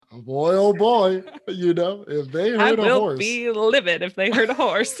Boy, oh boy, if they I hurt a will horse. be livid if they hurt a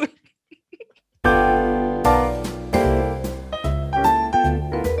horse.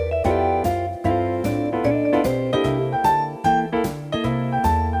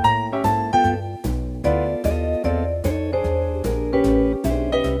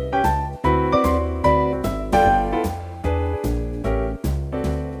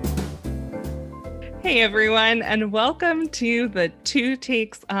 Hey everyone, and welcome to the Two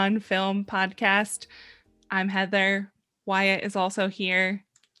Takes on Film podcast. I'm Heather. Wyatt is also here.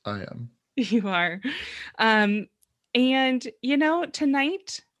 I am. You are. And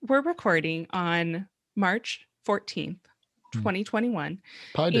tonight we're recording on March 14th, 2021.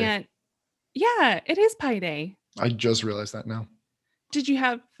 Pie Day. And yeah, it is Pie Day. I just realized that now. Did you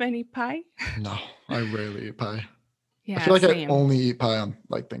have any pie? No, I rarely eat pie. Yeah, I feel like same. I only eat pie on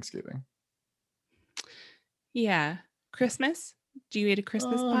Thanksgiving. Yeah. Christmas? Do you eat a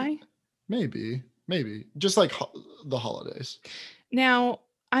Christmas pie? Maybe. Just like the holidays. Now,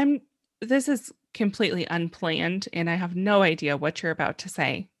 this is completely unplanned and I have no idea what you're about to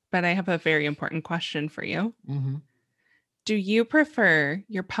say, but I have a very important question for you. Mm-hmm. Do you prefer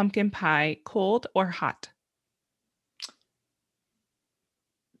your pumpkin pie cold or hot?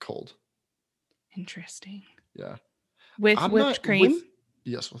 Cold. Interesting. Yeah. With whipped cream?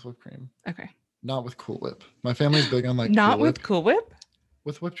 Yes, with whipped cream. Okay. Not with Cool Whip. My family's big on Not Cool with Whip. Cool Whip?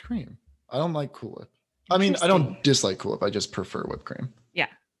 With whipped cream. I don't like Cool Whip. I mean, I don't dislike Cool Whip. I just prefer whipped cream. Yeah.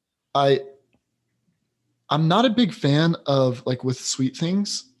 I'm not a big fan of with sweet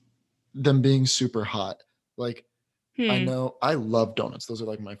things, them being super hot. I know I love donuts. Those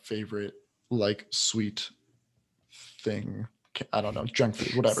are my favorite sweet thing. I don't know, junk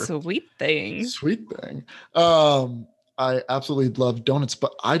food, whatever. Sweet thing. I absolutely love donuts,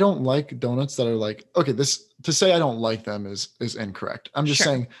 but I don't like donuts that are to say I don't like them is incorrect. I'm just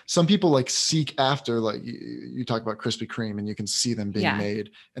saying some people seek after you talk about Krispy Kreme and you can see them being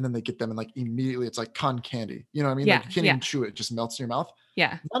made and then they get them and immediately it's like cotton candy. You know what I mean? Yeah, you can't even chew it. It just melts in your mouth.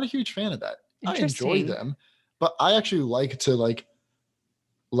 Yeah. I'm not a huge fan of that. I enjoy them, but I actually like to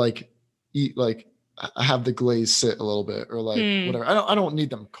eat have the glaze sit a little bit or whatever. I don't need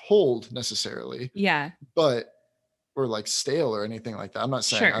them cold necessarily. Yeah. But or stale or anything like that. I'm not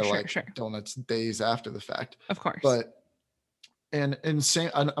saying I like donuts days after the fact. Of course. But and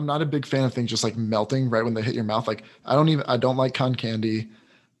same, I'm not a big fan of things just melting right when they hit your mouth. I don't like cotton candy.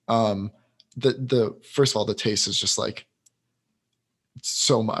 The first of all, the taste is just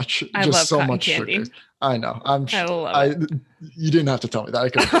so much. I just love so cotton much candy. Sugar. I know. I love it. You didn't have to tell me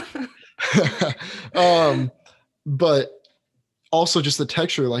that. I could. But also just the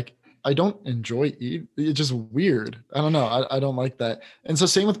texture, I don't enjoy eating. It's just weird. I don't know. I don't like that. And so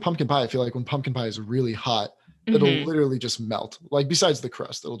same with pumpkin pie. I feel like when pumpkin pie is really hot, it'll literally just melt. Besides the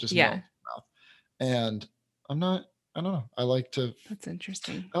crust, it'll just melt in your mouth. And I don't know. That's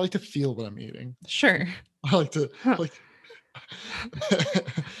interesting. I like to feel what I'm eating. Sure. I like to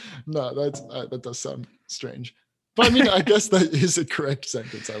no, that does sound strange. But I mean, I guess that is a correct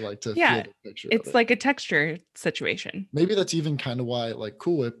sentence. I like to feel the picture. It's like a texture situation. Maybe that's even kind of why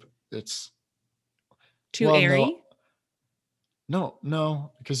Cool Whip, it's too airy.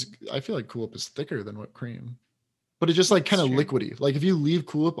 No, because I feel like Cool Whip is thicker than whipped cream, but it's just kind of liquidy. If you leave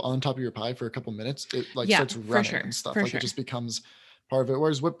Cool Whip on top of your pie for a couple minutes, it starts running and stuff. It just becomes part of it.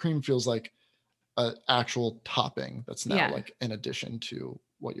 Whereas whipped cream feels like an actual topping that's now in addition to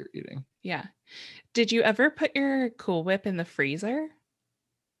what you're eating. Yeah. Did you ever put your Cool Whip in the freezer?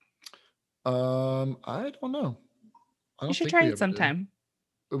 I don't know. You should try it sometime.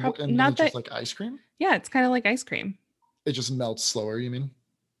 Not that just ice cream. Yeah, it's kind of like ice cream. It just melts slower. You mean?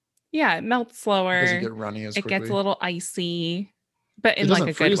 Yeah, it melts slower. It doesn't get runny as quickly. It gets a little icy, but in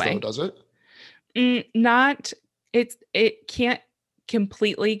a good way. Though, does it? It can't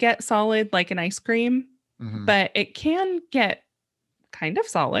completely get solid like an ice cream, but it can get kind of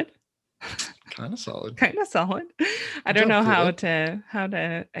solid. Kind of solid. I don't know how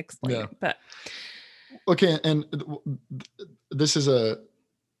to explain it, but okay. And this is a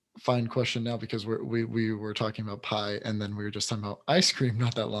fine question now because we were talking about pie and then we were just talking about ice cream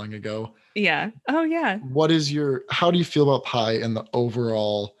not that long ago. Yeah. Oh yeah. How do you feel about pie and the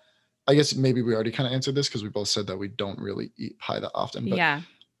overall? I guess maybe we already kind of answered this because we both said that we don't really eat pie that often. But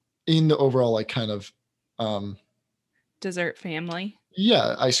in the overall dessert family.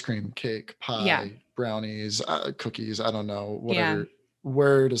 Yeah, ice cream, cake, pie, brownies, cookies. I don't know, whatever. Yeah.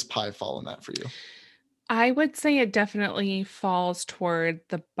 Where does pie fall in that for you? I would say it definitely falls toward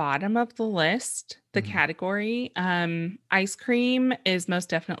the bottom of the list, the category. Ice cream is most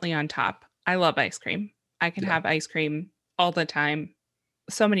definitely on top. I love ice cream. I can have ice cream all the time,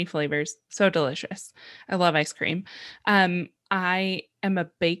 so many flavors, so delicious. I love ice cream. I am a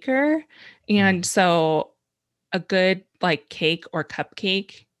baker, and Mhm. so a good like cake or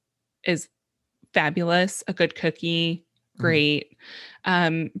cupcake is fabulous. A good cookie, Mhm. great.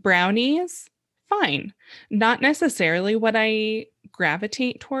 Brownies, fine. Not necessarily what I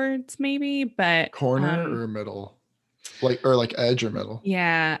gravitate towards, maybe, but Corner or middle? Like edge or middle?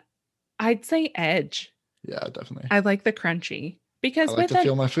 yeah, I'd say edge. Yeah, definitely. I like the crunchy I because like with to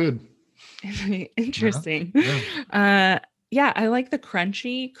feel my food. Yeah. interesting. Yeah. Uh yeah, I like the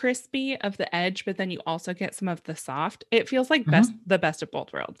crunchy, crispy of the edge, but then you also get some of the soft. It feels like Hmm. the best of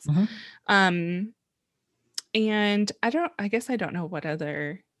both worlds. Hmm. Um and I guess I don't know what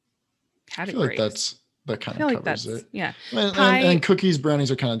other I feel like categories. that I kind of feel like covers that's it. yeah. And Pie, cookies, brownies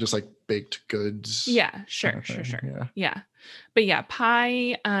are kind of just like baked goods yeah, kind sure, of sure, thing. sure. Yeah. Yeah. But yeah,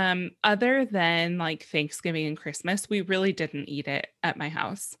 pie, other than like Thanksgiving and Christmas, we really didn't eat it at my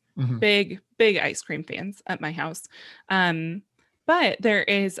house. Hmm. Big ice cream fans at my house. Um, but there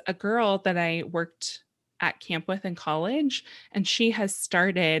is a girl that I worked at camp with in college, and she has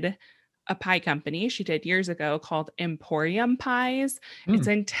started a pie company she did years ago called Emporium Pies. It's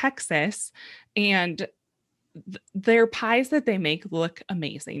Mm. in Texas, and their pies that they make look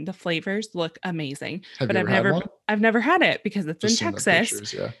amazing. The flavors look amazing, Have but you ever had one? I've never had it because it's in Just seen the Texas.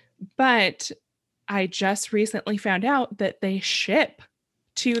 pictures. Yeah. But I just recently found out that they ship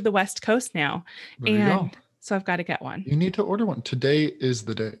to the West Coast now. There you go. And so I've got to get one. You need to order one. Today is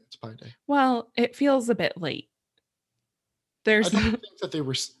the day. It's pie day. Well, it feels a bit late. I There's don't think that they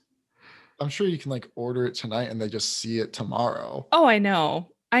were. I'm sure you can like order it tonight and they just see it tomorrow. oh, I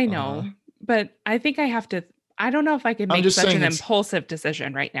know. I Uh, know. But I think I have to I don't know if I can I'm make just such saying an it's. impulsive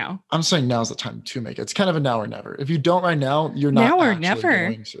decision right now. I'm saying now's the time to make it. It's kind of a now or never. If you don't right now, you're not Now or actually never.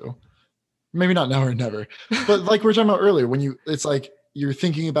 going to. Maybe not now or never, but like we were talking about earlier, when it's like you're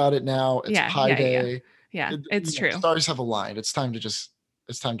thinking about it now. It's Yeah, pie yeah, yeah, yeah. day. Yeah, it's true. Stars have aligned. It's time to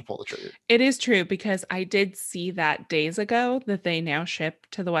pull the trigger. It is true because I did see that days ago that they now ship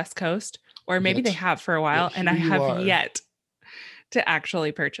to the West Coast, or maybe they Yet, have for a yet while, and I here you have are. yet to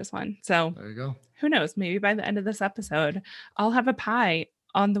actually purchase one. So There you go. who knows? Maybe by the end of this episode, I'll have a pie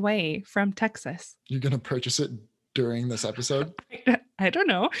on the way from Texas. You're gonna purchase it during this episode. I don't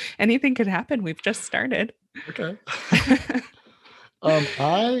know. Anything could happen. We've just started. Okay.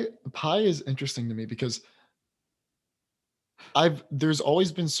 I pie is interesting to me because there's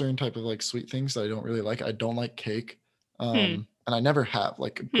always been certain type of like sweet things that I don't really like. I don't like cake. Hmm. And I never have.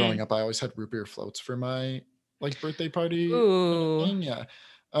 Like Hmm. growing up, I always had root beer floats for my like birthday party kind of Ooh. thing. Yeah.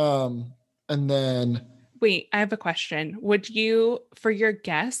 And then Wait, I have a question. Would you, for your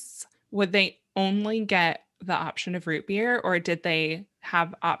guests, would they only get the option of root beer or did they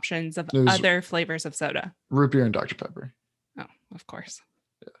have options of there's other flavors of soda? root beer and Dr. Pepper. Oh, of course.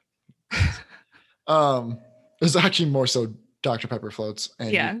 Um, there's actually more so Dr. Pepper floats, and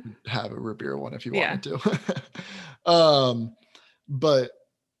you Yeah. could have a root beer one if you Yeah. wanted to. But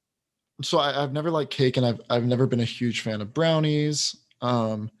so I've never liked cake, and I've never been a huge fan of brownies.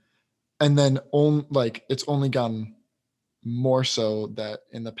 And then it's only gotten more so that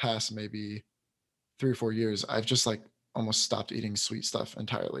in the past maybe 3 or 4 years, I've just like almost stopped eating sweet stuff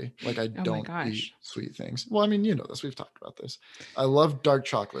entirely. Like I Oh my don't eat gosh. sweet things. Well, I mean, you know this. We've talked about this. I love dark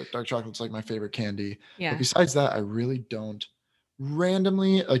chocolate. Dark chocolate's like my favorite candy. But Yeah. besides that, I really don't.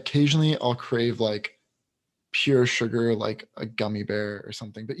 Randomly, occasionally, I'll crave like pure sugar, like a gummy bear or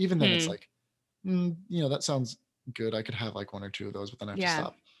something. But even then, it's Hmm. like, that sounds good. I could have like one or two of those, but then I have to Yeah.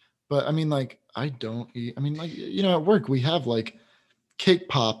 stop. But I mean, like, I don't eat. I mean, like, at work we have like cake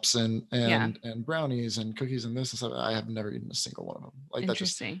pops and Yeah. brownies and cookies and this and stuff. I have never eaten a single one of them. Like that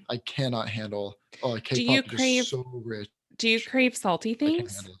just Interesting. I cannot handle. Oh, a Do cake you pop is just crave so rich. salty I can't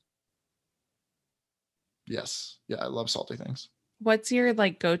things? handle. Yes, yeah, I love salty things. What's your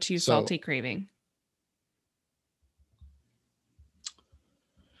like go-to So, salty craving?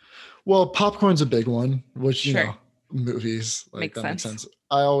 well, popcorn's a big one, which Sure. movies like Makes that makes sense. sense.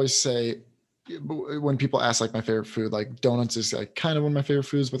 I always say when people ask like my favorite food, like donuts is like kind of one of my favorite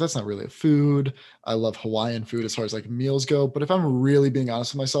foods, but that's not really a food. I love Hawaiian food as far as like meals go, but if I'm really being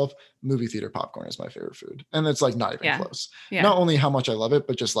honest with myself, movie theater popcorn is my favorite food, and it's like not even Yeah. close. Yeah. Not only how much I love it,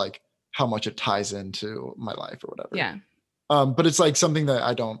 but just like how much it ties into my life or whatever. Yeah. But it's like something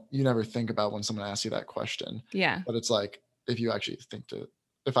that you never think about when someone asks you that question. Yeah. But it's like if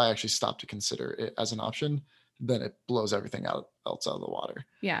I actually stop to consider it as an option, then it blows everything else out of the water.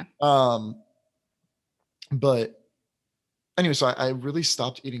 Yeah. But anyway, so I really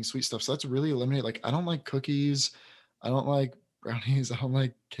stopped eating sweet stuff. So that's really eliminated. Like I don't like cookies, I don't like brownies, I don't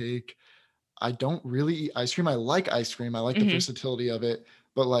like cake. I don't really eat ice cream. I like ice cream. I like the versatility of it,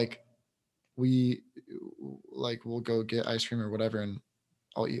 but like we we'll go get ice cream or whatever, and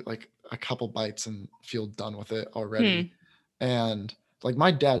I'll eat like a couple bites and feel done with it already. And like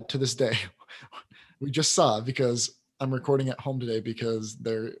my dad to this day, we just saw, because I'm recording at home today because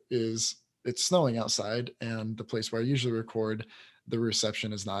it's snowing outside, and the place where I usually record, the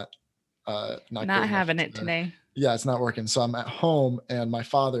reception is not good enough having it today. Yeah, it's not working. So I'm at home, and my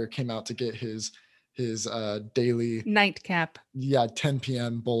father came out to get his daily nightcap. Yeah, 10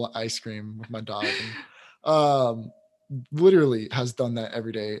 p.m. bowl of ice cream with my dog. And, literally has done that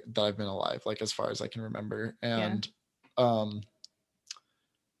every day that I've been alive, like as far as I can remember. And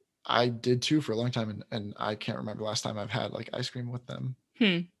I did too for a long time, and I can't remember the last time I've had like ice cream with them.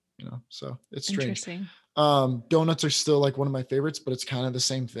 You know, so it's strange. Interesting. Donuts are still like one of my favorites, but it's kind of the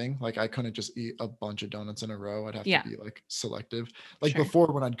same thing. Like I couldn't just eat a bunch of donuts in a row. I'd have to be like selective. Like before,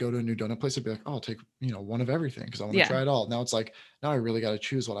 when I'd go to a new donut place, I'd be like, oh, I'll take, one of everything because I want to try it all. Now it's like, now I really got to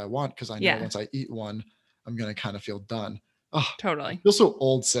choose what I want, because I know once I eat one, I'm going to kind of feel done. Oh, totally. I feel so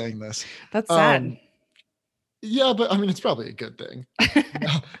old saying this. That's sad. Yeah, but I mean, it's probably a good thing.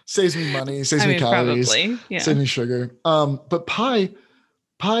 Saves me money, saves me calories, saves me sugar. But pie,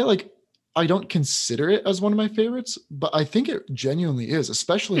 like, I don't consider it as one of my favorites, but I think it genuinely is,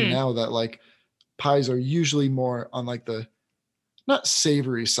 especially now that like pies are usually more on like the not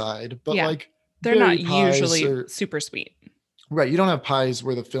savory side, but like they're not usually super sweet. Right. You don't have pies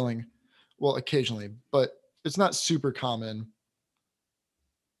where the filling, well, occasionally, but it's not super common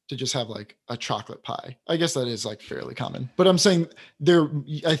to just have like a chocolate pie. I guess that is like fairly common, but I'm saying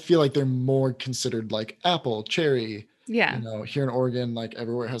I feel like they're more considered like apple, cherry. Yeah. Here in Oregon, like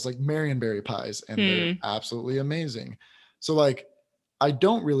everywhere has like Marionberry pies, and they're absolutely amazing. So like, I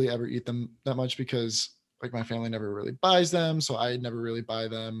don't really ever eat them that much because like my family never really buys them. So I never really buy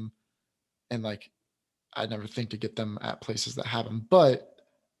them. And like, I never think to get them at places that have them. But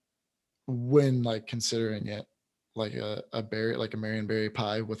when like considering it, like a Marionberry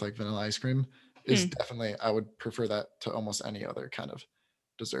pie with like vanilla ice cream is definitely, I would prefer that to almost any other kind of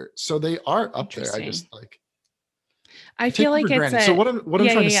dessert. So they are up there. I just like, I feel like it's so what I'm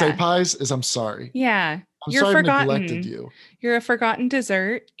trying to say, pies, is I'm sorry. Yeah. You're sorry I've neglected you. You're a forgotten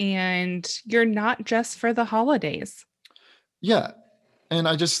dessert, and you're not just for the holidays. Yeah. And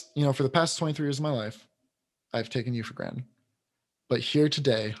I just, for the past 23 years of my life, I've taken you for granted. But here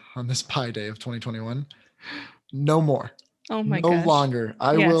today, on this pie day of 2021, no more. Oh my gosh. No longer.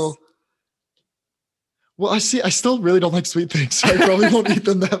 I will. Well, I still really don't like sweet things, so I probably won't eat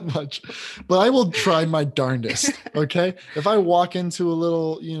them that much, but I will try my darndest. Okay. If I walk into a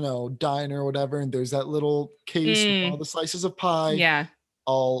little, diner or whatever, and there's that little case with all the slices of pie,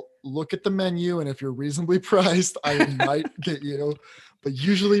 I'll look at the menu. And if you're reasonably priced, I might get you, but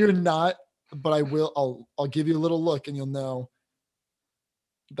usually you're not, but I'll give you a little look, and you'll know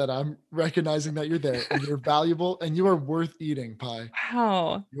that I'm recognizing that you're there, and you're valuable, and you are worth eating, pie.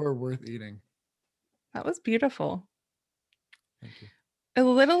 Wow. You are worth eating. That was beautiful. Thank you. A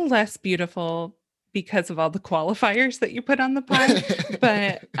little less beautiful because of all the qualifiers that you put on the pie,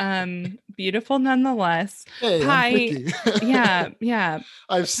 but beautiful nonetheless. Hey, pie. Yeah.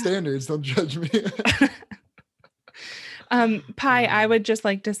 I have standards. Don't judge me. Pie, I would just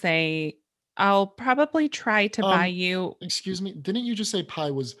like to say, I'll probably try to buy you. Excuse me. Didn't you just say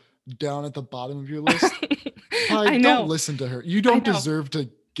pie was down at the bottom of your list? Pie, don't listen to her. You don't deserve to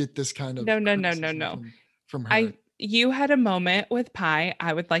get this kind of no from her. You had a moment with pie.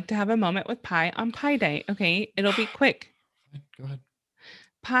 I would like to have a moment with pie on Pie Day. Okay, it'll be quick. Go ahead.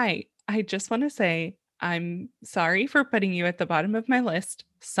 Pie, I just want to say I'm sorry for putting you at the bottom of my list.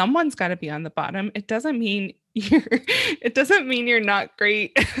 Someone's got to be on the bottom. It doesn't mean you're not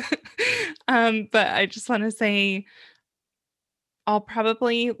great. But I just want to say I'll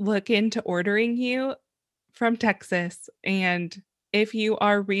probably look into ordering you from Texas, and if you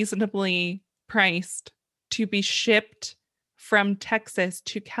are reasonably priced to be shipped from Texas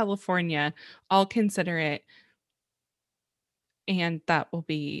to California, I'll consider it. And that will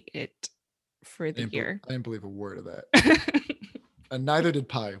be it for the year. I didn't believe a word of that. And neither did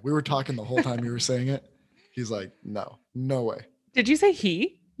Pie. We were talking the whole time you were saying it. He's like, no way. Did you say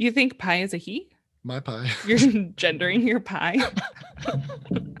he? You think Pie is a he? My pie. You're gendering your pie.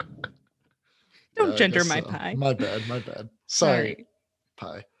 Don't gender my pie. My bad. Sorry.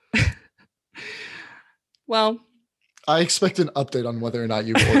 Pie. Well, I expect an update on whether or not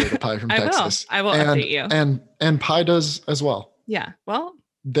you've ordered a pie from Texas. I will update you. And Pie does as well. Yeah. Well,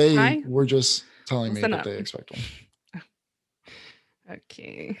 they were just telling me that they expect one.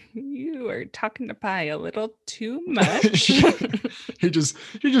 Okay, you are talking to Pi a little too much. You're just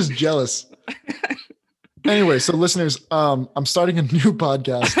jealous. Anyway, so listeners, I'm starting a new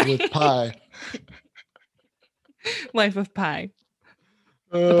podcast with Pi. Life of Pi,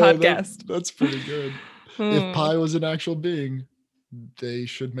 the podcast. That's pretty good. If Pi was an actual being, they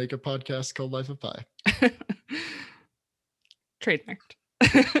should make a podcast called Life of Pi. Trademarked.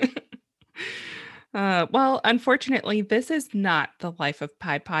 Well, unfortunately, this is not the Life of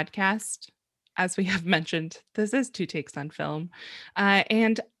Pi podcast. As we have mentioned, this is Two Takes on Film.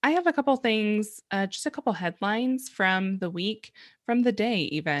 And I have a couple things, just a couple headlines from the week, from the day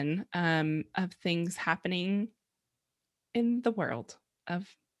even, of things happening in the world of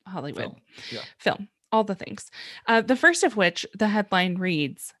Hollywood. Film, all the things. The first of which, the headline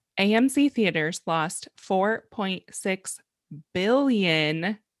reads, AMC theaters lost $4.6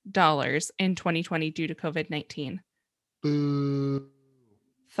 billion in 2020 due to COVID-19. Boo.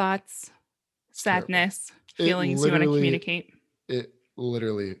 Thoughts, sadness, feelings you want to communicate? It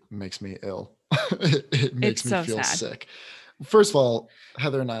literally makes me ill. It makes me feel sad. sick. First of all,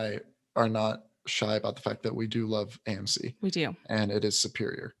 Heather and I are not shy about the fact that we do love AMC. We do. And it is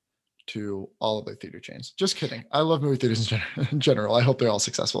superior to all of the theater chains. Just kidding. I love movie theaters in general. I hope they're all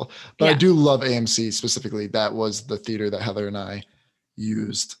successful. But I do love AMC specifically. That was the theater that Heather and I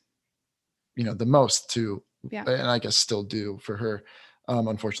used, the most to, and I guess still do for her.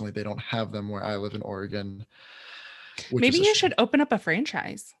 Unfortunately, they don't have them where I live in Oregon. Maybe you should open up a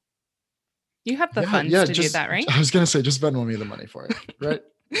franchise. You have the funds to do that, right? I was going to say, just Venmo me the money for it, right?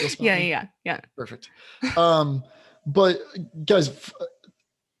 Yeah. Perfect. But guys,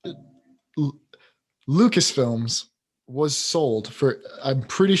 Lucasfilms was sold for, I'm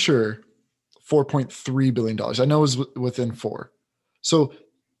pretty sure, $4.3 billion. I know it was within 4. So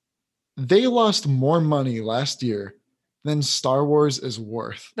they lost more money last year than Star Wars is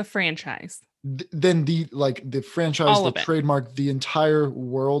worth. The franchise. Than the franchise, all the trademark, the entire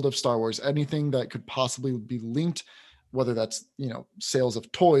world of Star Wars, anything that could possibly be linked, whether that's, sales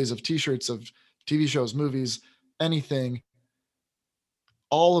of toys, of t-shirts, of TV shows, movies, anything,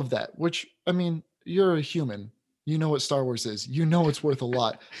 all of that, which, I mean, you're a human. You know what Star Wars is. You know it's worth a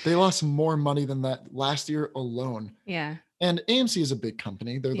lot. They lost more money than that last year alone. Yeah. And AMC is a big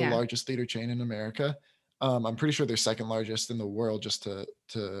company. They're the largest theater chain in America. I'm pretty sure they're second largest in the world, just to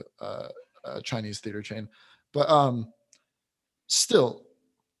Chinese theater chain. But still,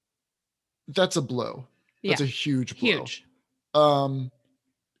 that's a blow. That's a huge blow. Huge.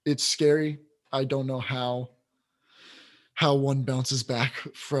 It's scary. I don't know how one bounces back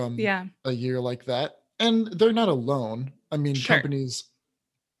from a year like that. And they're not alone. I mean, companies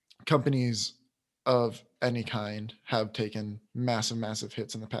of any kind have taken massive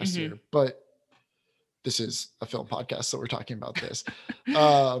hits in the past year, but this is a film podcast, so we're talking about this.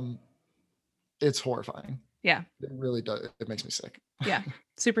 It's horrifying. Yeah. It really does. It makes me sick. Yeah.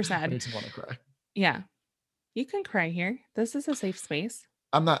 Super sad. It makes me want to cry. Yeah. You can cry here. This is a safe space.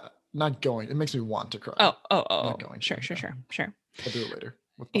 I'm not going. It makes me want to cry. Oh. Not going. Sure. I'll do it later.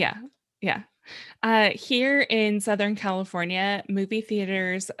 Yeah. Here in Southern California, movie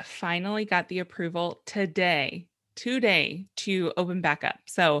theaters finally got the approval today to open back up.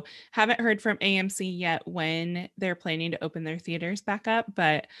 So haven't heard from AMC yet when they're planning to open their theaters back up,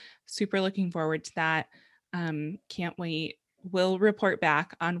 but super looking forward to that. Can't wait. We'll report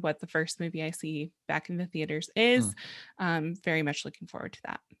back on what the first movie I see back in the theaters is. Very much looking forward to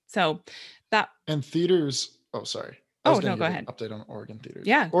that. So that and theaters. Oh, sorry. Oh, no, go ahead. Update on Oregon theaters.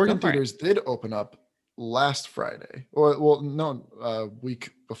 Yeah. Oregon theaters did open up last Friday,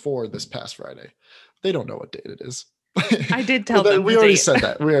 week before this past Friday. They don't know what date it is. I did tell them. We already said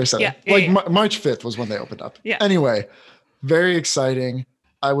that. March 5th was when they opened up. Yeah. Anyway, very exciting.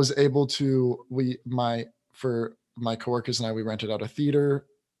 I was able to, for my coworkers and I, we rented out a theater.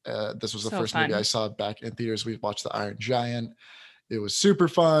 This was the first movie I saw back in theaters. We watched The Iron Giant. It was super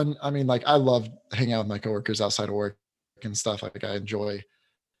fun. I mean, I love hanging out with my coworkers outside of work and stuff. I enjoy,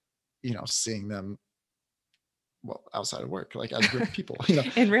 seeing them, outside of work, as good people,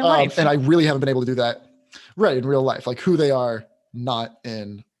 in real life. And I really haven't been able to do that in real life, who they are, not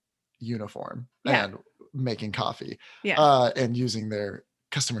in uniform and making coffee and using their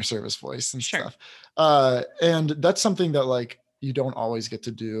customer service voice and stuff. And that's something that you don't always get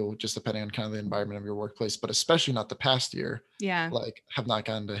to do, just depending on kind of the environment of your workplace, but especially not the past year. Have not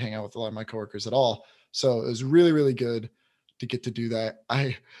gotten to hang out with a lot of my coworkers at all. So it was really, really good to get to do that.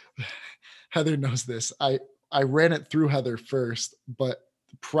 Heather knows this. I ran it through Heather first, but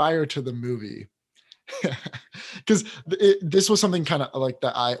prior to the movie, because this was something kind of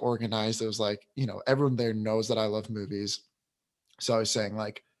that I organized. It was everyone there knows that I love movies. So I was saying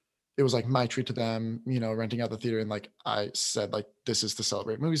like it was like my treat to them, renting out the theater, and like I said like this is to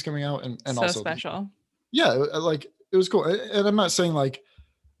celebrate movies coming out, and So also special. yeah, like it was cool. And I'm not saying like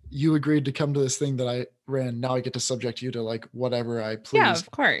you agreed to come to this thing that I ran. Now I get to subject you to like whatever I Yeah, please.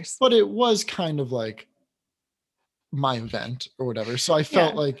 of course. But it was kind of like my event or whatever. So I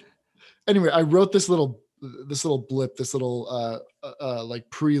felt Yeah. like anyway, I wrote this little blip, this little like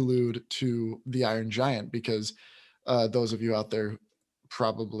prelude to the Iron Giant, because those of you out there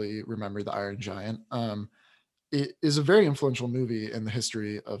probably remember the Iron Giant. It is a very influential movie in the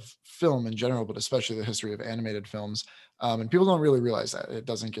history of film in general, but especially the history of animated films. And people don't really realize that it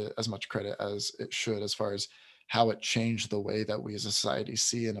doesn't get as much credit as it should, as far as how it changed the way that we as a society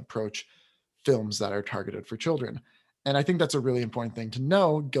see and approach films that are targeted for children. And I think that's a really important thing to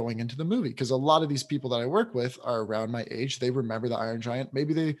know going into the movie, because a lot of these people that I work with are around my age. They remember the Iron Giant.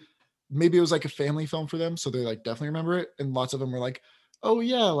 Maybe it was like a family film for them, so they like definitely remember it. And lots of them were like, oh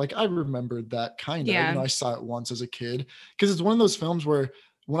yeah, like I remembered that kind of. Yeah. I saw it once as a kid, because it's one of those films where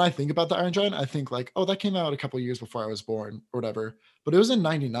when I think about the Iron Giant, I think like, oh, that came out a couple years before I was born or whatever. But it was in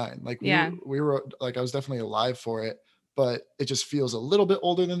 '99. Like Yeah. we were like, I was definitely alive for it, but it just feels a little bit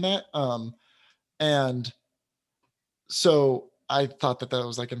older than that. And so I thought that that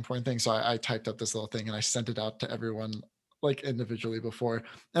was like an important thing. So I typed up this little thing and I sent it out to everyone like individually before.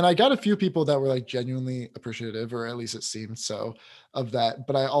 And I got a few people that were like genuinely appreciative, or at least it seemed so, of that.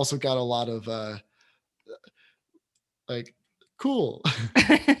 But I also got a lot of like, cool.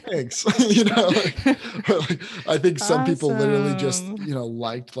 Thanks. Like, I think some people literally just, Awesome.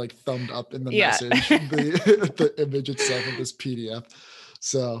 liked, like thumbed up in the Yeah. message, the image itself of this PDF.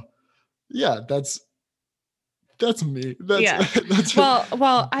 So yeah, that's me. Yeah. That's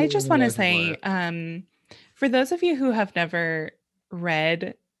Well, I day in just the want to life of say, Wyatt. for those of you who have never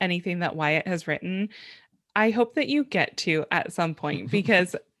read anything that Wyatt has written, I hope that you get to at some point,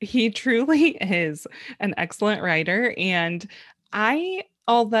 because he truly is an excellent writer. And I,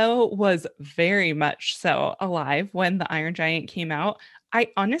 although was very much so alive when the Iron Giant came out,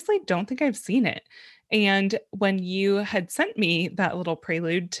 I honestly don't think I've seen it. And when you had sent me that little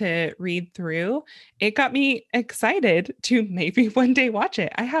prelude to read through, it got me excited to maybe one day watch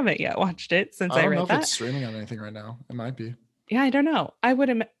it. I haven't yet watched it since I I don't know read if it's that. streaming on anything right now. It might be. Yeah, I don't know. I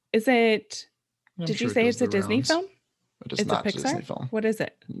would, is it, I'm did you sure it say does it's a the Disney rounds. film? It is It's a not a Pixar? Disney film. What is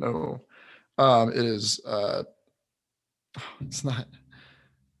it? No. It is it's not.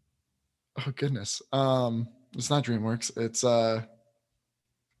 Oh goodness. It's not DreamWorks. It's I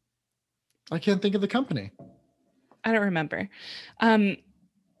can't think of the company. I don't remember. Um,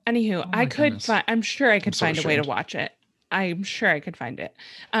 Anywho, Oh I my could goodness. find, I'm sure I I'm could so find a way to ashamed. watch it. I'm sure I could find it.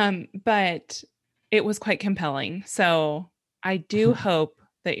 But it was quite compelling. So I do hope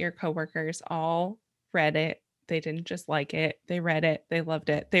that your coworkers all read it. They didn't just like it, they read it, they loved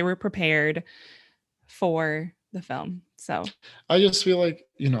it, they were prepared for the film. So I just feel like,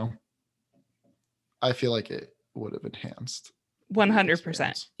 I feel like it would have enhanced the 100%.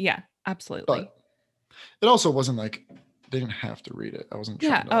 experience. Yeah, absolutely. But it also wasn't like they didn't have to read it. I wasn't Yeah.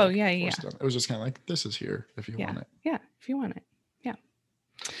 trying to Oh, like yeah. force Yeah. it on. It was just kind of like, this is here if you Yeah. want it. Yeah. If you want it. Yeah.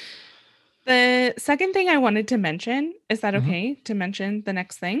 The second thing I wanted to mention, is that Mhm. okay to mention the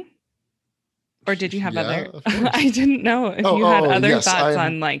next thing? Or did you have Yeah, other? of course. I didn't know if you had Oh, other yes. thoughts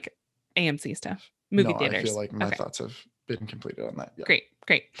I'm on like AMC stuff, movie No, I feel theaters. like my Okay. thoughts have been completed on that. Yeah. Great.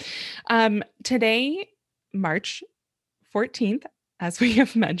 Great. Today, March 14th, as we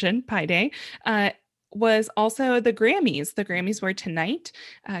have mentioned, Pi Day, was also the Grammys. The Grammys were tonight.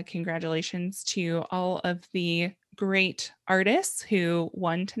 Congratulations to all of the great artists who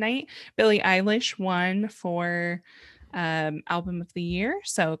won tonight. Billie Eilish won for album of the year,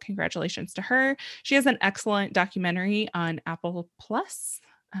 so congratulations to her. She has an excellent documentary on Apple Plus.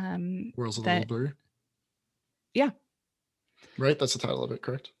 World's a little That blurry. Yeah. Right? That's the title of it,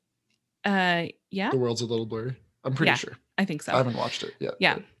 correct? Yeah. The World's a Little Blurry. I'm pretty sure. I think so. I haven't watched it yet.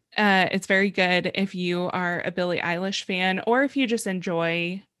 Yeah. It's very good if you are a Billie Eilish fan, or if you just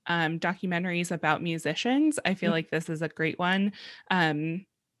enjoy documentaries about musicians. I feel like this is a great one.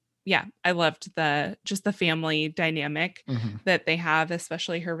 Yeah, I loved the family dynamic that they have,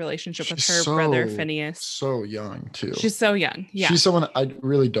 especially her relationship with her brother Phineas. So young too. She's so young. Yeah. She's someone I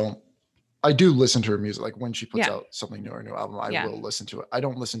do listen to her music. Like when she puts Yeah. out something new or a new album, I Yeah. will listen to it. I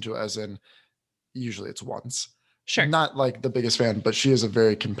don't listen to it as in, usually it's once. Sure. Not like the biggest fan, but she is a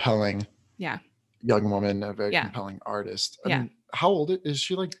very compelling young woman, a very compelling artist. I mean, how old is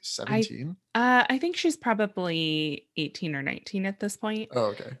she? Like 17? I think she's probably 18 or 19 at this point. Oh,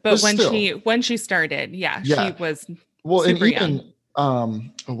 okay. But when she started, she was well, super and even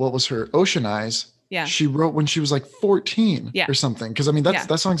young. what was her Ocean Eyes? Yeah. she wrote when she was like 14 Yeah. or something. Cause I mean, Yeah.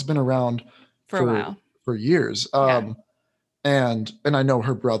 that song's been around For a while. for years. Yeah. And I know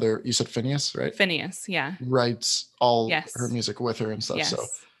her brother, you said Phineas, right? Phineas. Yeah. Writes all her Yes. music with her and stuff. So,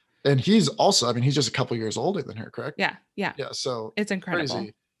 Yes. and he's also, I mean, he's just a couple years older than her, correct? Yeah. Yeah. Yeah. So It's incredible.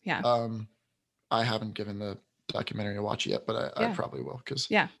 crazy. Yeah. I haven't given the documentary a watch yet, but I Yeah. probably will because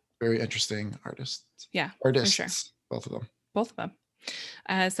Yeah. very interesting artists. Yeah. Artists, For sure. both of them. Both of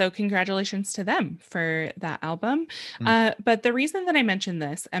them. So congratulations to them for that album. Mm. But the reason that I mention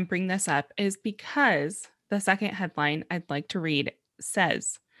this and bring this up is because the second headline I'd like to read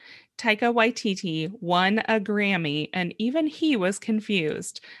says Taika Waititi won a Grammy and even he was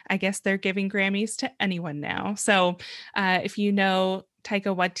confused. I guess they're giving Grammys to anyone now. So if you know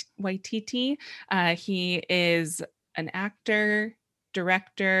Taika Waititi, he is an actor,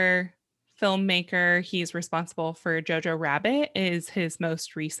 director, filmmaker. He's responsible for Jojo Rabbit is his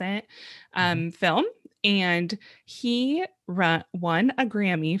most recent film. And he won a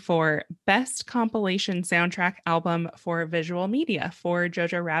Grammy for Best Compilation Soundtrack Album for Visual Media for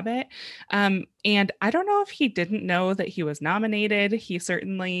Jojo Rabbit. And I don't know if he didn't know that he was nominated. He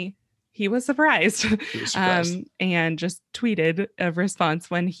was surprised, He was surprised. and just tweeted a response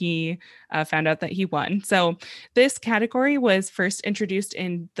when he found out that he won. So this category was first introduced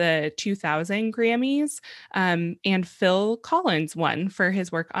in the 2000 Grammys, and Phil Collins won for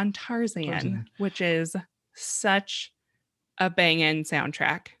his work on Tarzan. Which is such a banging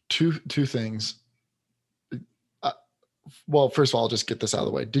soundtrack. Two things. Well, first of all, I'll just get this out of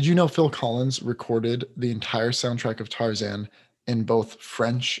the way. Did you know Phil Collins recorded the entire soundtrack of Tarzan in both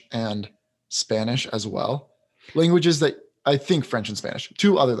French and Spanish as well? Languages that I think French and Spanish,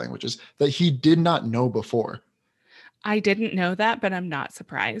 two other languages that he did not know before. I didn't know that, but I'm not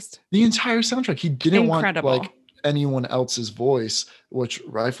surprised. The entire soundtrack. He didn't Incredible. want like anyone else's voice, which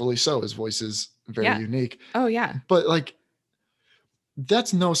rightfully so. His voice is very unique. Oh yeah. But like,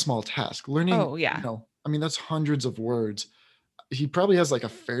 that's no small task. Learning, oh yeah. You know, I mean, that's hundreds of words. He probably has like a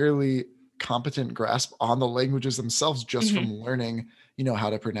fairly competent grasp on the languages themselves just from learning, you know,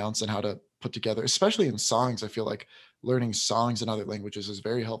 how to pronounce and how to put together, especially in songs. I feel like learning songs in other languages is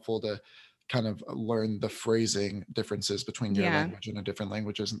very helpful to kind of learn the phrasing differences between your language and the different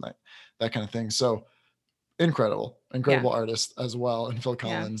languages and that kind of thing. So incredible artist as well. And Phil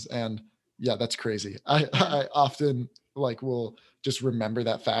Collins. And yeah, that's crazy. I often like will just remember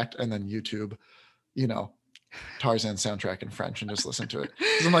that fact and then YouTube, you know, Tarzan soundtrack in French and just listen to it.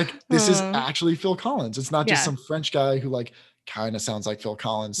 Because I'm like, this is actually Phil Collins. It's not just some French guy who like kind of sounds like Phil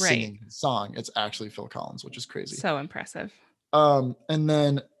Collins singing his song. It's actually Phil Collins, which is crazy. So impressive. And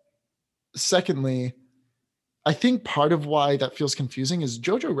then secondly, I think part of why that feels confusing is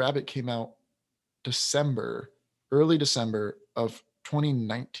Jojo Rabbit came out early December of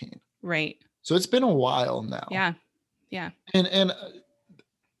 2019. Right. So it's been a while now. Yeah. Yeah. And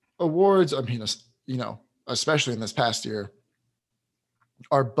awards, I mean, you know, especially in this past year,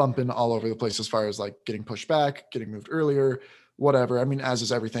 are bumping all over the place as far as like getting pushed back, getting moved earlier, whatever. I mean, as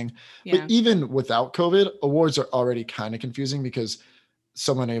is everything. Yeah. But even without COVID, awards are already kind of confusing because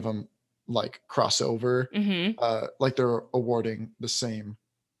so many of them like cross over, like they're awarding the same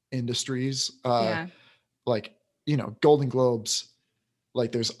industries. Like, you know, Golden Globes,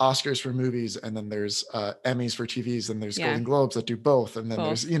 like there's Oscars for movies and then there's Emmys for TVs and there's Golden Globes that do both. And then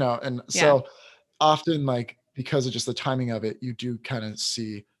there's, you know, and so often like, because of just the timing of it, you do kind of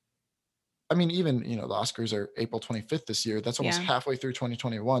see, I mean, even, you know, the Oscars are April 25th this year. That's almost halfway through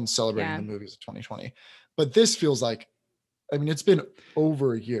 2021, celebrating the movies of 2020. But this feels like, I mean, it's been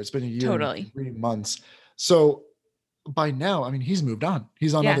over a year. It's been a year and 3 months. So by now, I mean, he's moved on.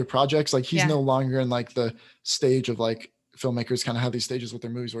 He's on other projects. Like he's no longer in like the stage of like filmmakers kind of have these stages with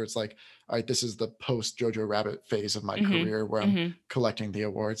their movies where it's like, all right, this is the post Jojo Rabbit phase of my career where I'm collecting the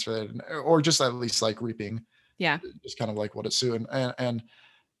awards for it, or just at least like reaping just kind of like what it's doing. And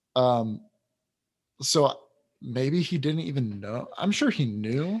so maybe he didn't even know. I'm sure he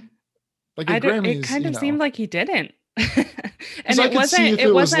knew. Like it kind of seemed like he didn't. And it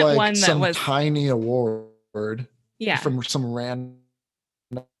wasn't like one that was tiny award from some random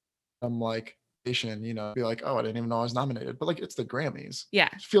like, you know, be like, oh, I didn't even know I was nominated, but like it's the Grammys.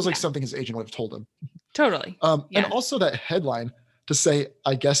 It feels like something his agent would have told him. Totally. And also that headline to say,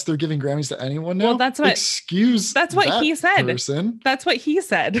 I guess they're giving Grammys to anyone now. Well, that's what he said. Person. That's what he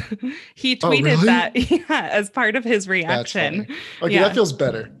said. He tweeted that as part of his reaction. Okay, that feels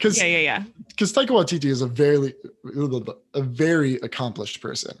better. Because Because Taika Waititi is a very accomplished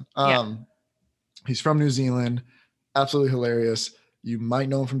person. He's from New Zealand, absolutely hilarious. You might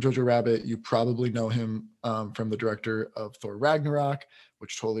know him from Jojo Rabbit. You probably know him from the director of Thor Ragnarok,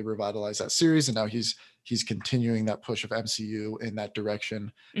 which totally revitalized that series, and now he's continuing that push of MCU in that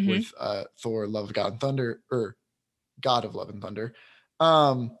direction Mhm. with Thor: Love of God and Thunder, or God of Love and Thunder.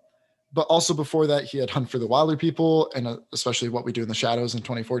 But also before that, he had Hunt for the Wilder People, and especially What We Do in the Shadows in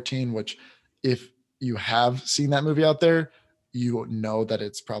 2014, which, if you have seen that movie out there, you know that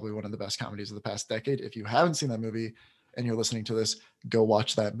it's probably one of the best comedies of the past decade. If you haven't seen that movie and you're listening to this, go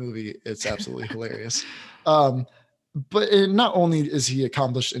watch that movie. It's absolutely hilarious. But not only is he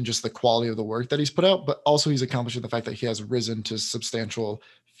accomplished in just the quality of the work that he's put out, but also he's accomplished in the fact that he has risen to substantial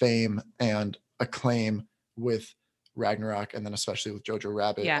fame and acclaim with Ragnarok, and then especially with Jojo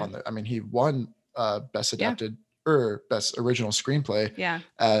Rabbit Yeah. on the. I mean, he won best Yeah. adapted or best original screenplay Yeah.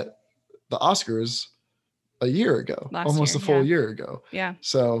 at the Oscars a year ago, almost a full year ago. Yeah.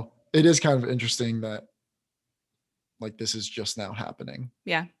 So it is kind of interesting that like this is just now happening.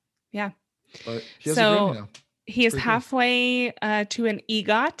 Yeah. Yeah. But he has a Grammy now. He is pretty cool. halfway to an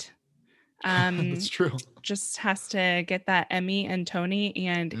EGOT. That's true. Just has to get that Emmy and Tony,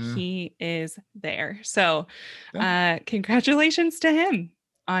 and he is there. So congratulations to him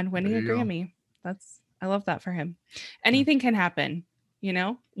on winning a Grammy. I love that for him. Anything can happen, you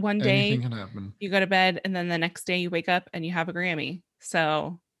know? One day anything can happen. You go to bed and then the next day you wake up and you have a Grammy.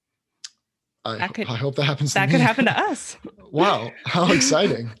 So I hope that happens to me. That could happen to us. Wow, how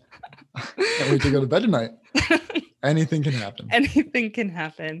exciting. Can't wait to go to bed tonight. Anything can happen. Anything can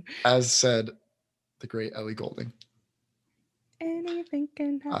happen. As said the great Ellie Goulding. Anything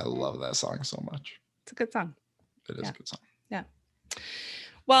can happen. I love that song so much. It's a good song. It is a good song. Yeah.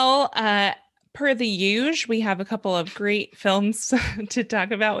 Well, per the usual, we have a couple of great films to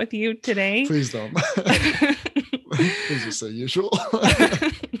talk about with you today. Please don't. Please just say usual.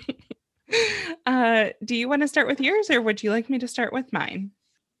 Do you want to start with yours, or would you like me to start with mine?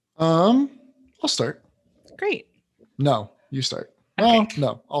 I'll start. Great. No, you start. Okay. Well,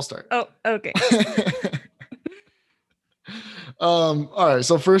 no, I'll start. Oh, okay. All right.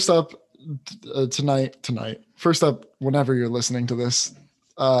 So first up tonight, first up, whenever you're listening to this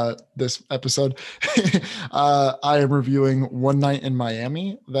episode, I am reviewing One Night in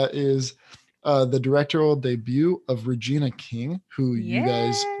Miami. That is the directorial debut of Regina King, who you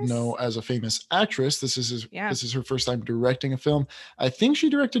guys know as a famous actress. This is her first time directing a film. I think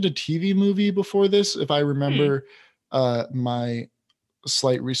she directed a TV movie before this, if I remember my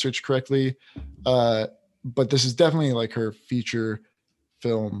slight research correctly. But this is definitely like her feature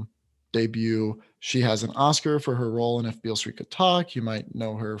film debut. She has an Oscar for her role in If Beale Street Could Talk. You might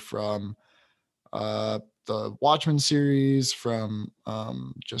know her from the Watchmen series, from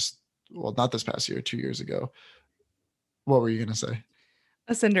not this past year, 2 years ago. What were you going to say?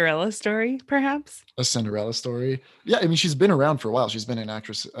 A Cinderella Story, perhaps? A Cinderella Story. Yeah, I mean, she's been around for a while. She's been an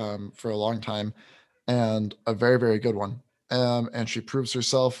actress for a long time, and a very, very good one. And she proves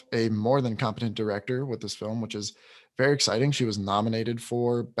herself a more than competent director with this film, which is very exciting. She was nominated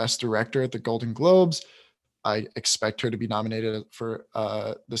for Best Director at the Golden Globes. I expect her to be nominated for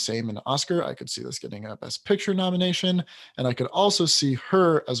the same in Oscar. I could see this getting a Best Picture nomination. And I could also see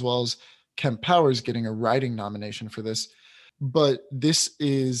her, as well as Kemp Powers, getting a writing nomination for this. But this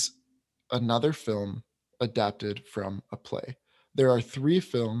is another film adapted from a play. There are 3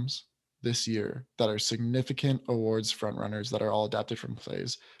 films this year that are significant awards frontrunners that are all adapted from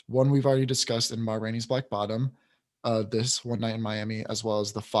plays. One we've already discussed in Ma Rainey's Black Bottom, this One Night in Miami, as well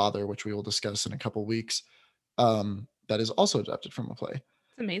as The Father, which we will discuss in a couple weeks. That is also adapted from a play.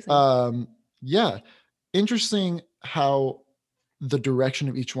 It's amazing. Yeah. Interesting how the direction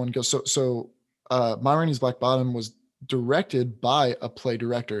of each one goes. So Ma Rainey's Black Bottom was directed by a play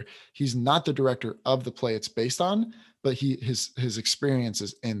director. He's not the director of the play it's based on, but his experience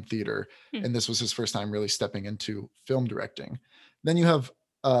is in theater. And this was his first time really stepping into film directing. Then you have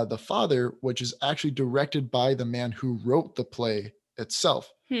The Father, which is actually directed by the man who wrote the play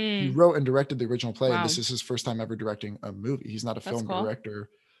itself. He wrote and directed the original play. Wow. And this is his first time ever directing a movie. He's not a film director.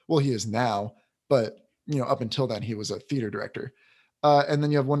 Well, he is now, but up until then he was a theater director. And then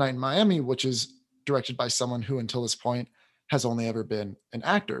you have One Night in Miami, which is directed by someone who until this point has only ever been an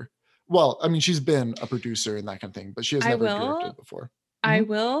actor. Well, I mean, she's been a producer and that kind of thing, but she has never directed before. I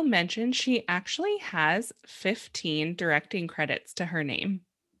will mention she actually has 15 directing credits to her name.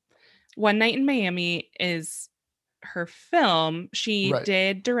 One Night in Miami is her film. She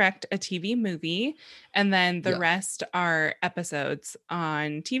did direct a TV movie, and then the rest are episodes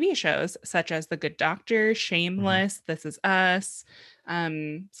on TV shows such as The Good Doctor, Shameless, This Is Us,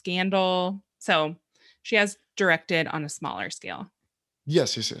 Scandal. So she has directed on a smaller scale.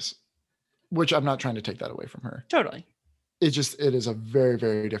 Yes. Which I'm not trying to take that away from her. Totally. It is a very,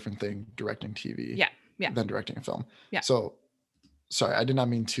 very different thing directing TV than directing a film. Yeah. So sorry, I did not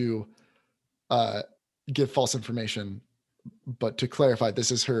mean to uh, give false information, but to clarify,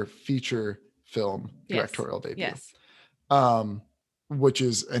 this is her feature film Yes. directorial debut. Yes. Um, which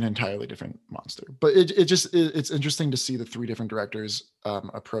is an entirely different monster. But it's interesting to see the three different directors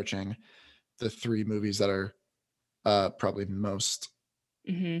approaching the three movies that are probably most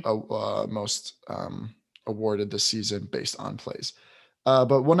Hmm. awarded this season based on plays.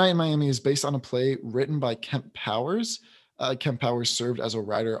 But One Night in Miami is based on a play written by Kemp Powers. Kemp Powers served as a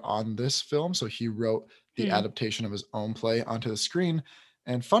writer on this film, so he wrote the Hmm. adaptation of his own play onto the screen.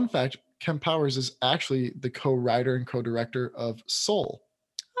 And fun fact, Kemp Powers is actually the co-writer and co-director of Soul.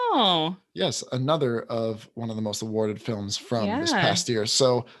 Oh, Yes, another of one of the most awarded films from this yeah. past year.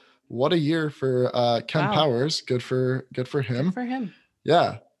 So what a year for Kemp Wow. Powers. Good for Good him. for him.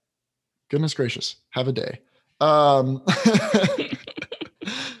 Yeah. Goodness gracious. Have a day. Um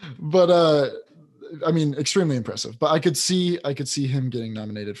but I mean, extremely impressive. But I could see him getting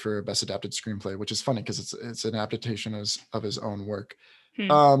nominated for Best Adapted Screenplay, which is funny because it's an adaptation of his own work.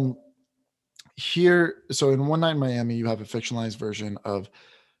 Hmm. Um, Here, so in One Night in Miami, you have a fictionalized version of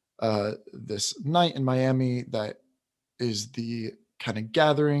this night in Miami that is the kind of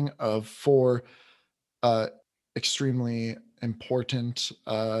gathering of four uh, extremely important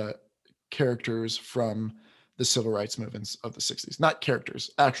characters from the civil rights movements of the 60s. Not characters,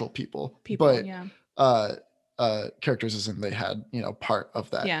 actual people, People, but yeah. uh, characters as in they had, part of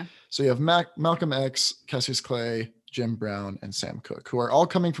that. Yeah. So you have Malcolm X, Cassius Clay, Jim Brown, and Sam Cooke, who are all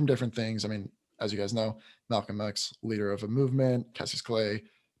coming from different things. I mean, as you guys know, Malcolm X, leader of a movement, Cassius Clay,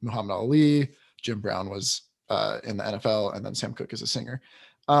 Muhammad Ali, Jim Brown was in the NFL, and then Sam Cooke is a singer.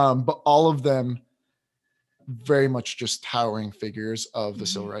 But all of them very much just towering figures of the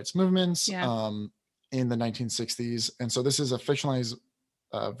civil rights movements Yeah. in the 1960s. And so this is a fictionalized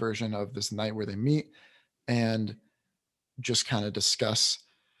version of this night where they meet and just kind of discuss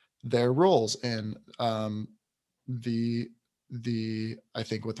their roles in the I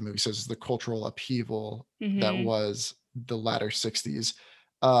think what the movie says is the cultural upheaval that Hmm. was the latter 60s,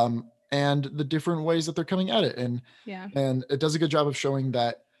 and the different ways that they're coming at it. Yeah. And it does a good job of showing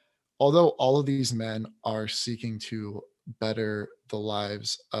that although all of these men are seeking to better the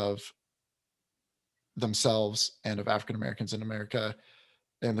lives of themselves and of African Americans in America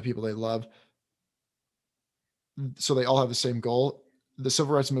and the people they love, so they all have the same goal. The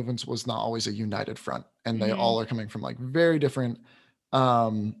civil rights movement was not always a united front, and they Hmm. all are coming from like very different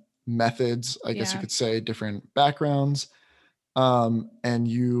methods, I guess you Yeah. could say, different backgrounds, and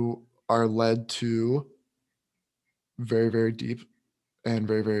you are led to very, very deep and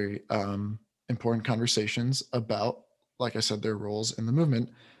very, very important conversations about, like I said, their roles in the movement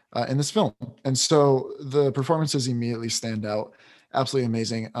in this film. And so the performances immediately stand out. Absolutely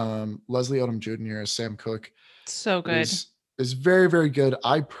amazing. Leslie Odom Jr. as Sam Cooke So good. is very, very good.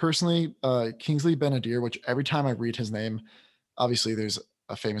 I personally, Kingsley Ben-Adir, which every time I read his name, obviously there's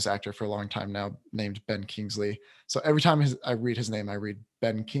a famous actor for a long time now named Ben Kingsley. So every time I read his name, I read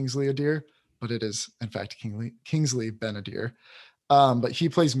Ben Kingsley Adir, but it is in fact Kingsley Ben-Adir. But he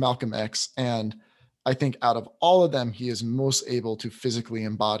plays Malcolm X, and I think out of all of them, he is most able to physically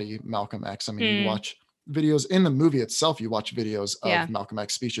embody Malcolm X. I mean, you watch videos in the movie itself, you watch videos Yeah. of Malcolm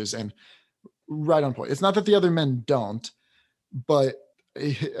X speeches, and right on point. It's not that the other men don't, but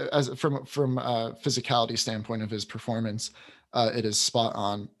as from a physicality standpoint of his performance, it is spot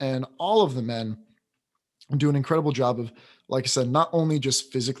on. And all of the men do an incredible job of, like I said, not only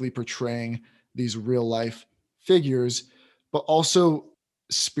just physically portraying these real life figures, but also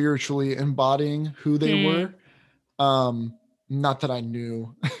spiritually embodying who they were. Not that I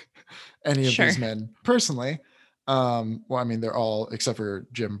knew any of Sure. these men personally. Well, I mean, they're all, except for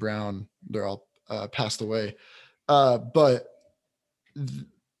Jim Brown, they're all passed away. But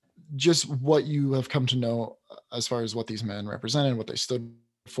just what you have come to know as far as what these men represented, what they stood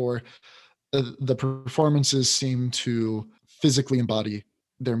for, the performances seem to physically embody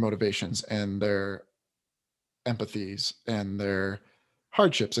their motivations and their empathies and their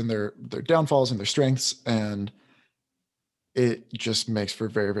hardships and their downfalls and their strengths, and it just makes for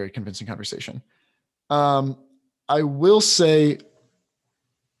very, very convincing conversation. um, I will say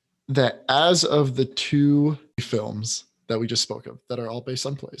that as of the two films that we just spoke of that are all based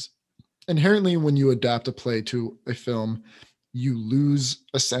on plays, inherently when you adapt a play to a film, you lose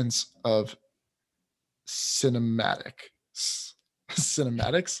a sense of cinematic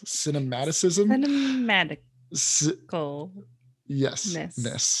cinematicism. C- Cinematical. yes Ness.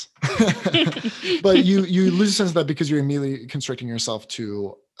 ness. But you lose a sense of that because you're immediately constricting yourself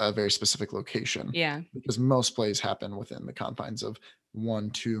to a very specific location, Yeah. because most plays happen within the confines of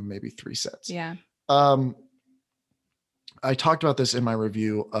one, two, maybe three sets. Yeah. um I talked about this in my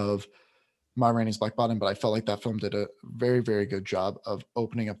review of Ma Rainey's Black Bottom, but I felt like that film did a very, very good job of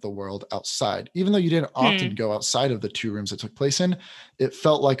opening up the world outside. Even though you didn't often go outside of the two rooms it took place in, it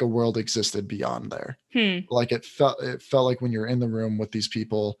felt like a world existed beyond there. Like it felt like when you're in the room with these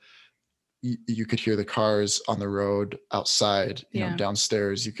people, you could hear the cars on the road outside, you know,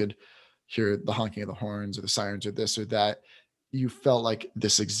 downstairs. You could hear the honking of the horns or the sirens or this or that. You felt like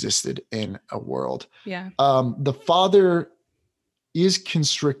this existed in a world. Yeah. The father is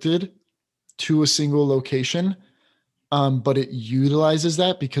constricted to a single location, but it utilizes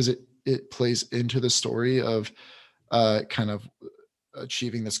that because it plays into the story of kind of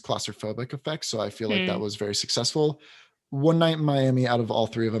achieving this claustrophobic effect. So I feel like that was very successful. One Night in Miami, out of all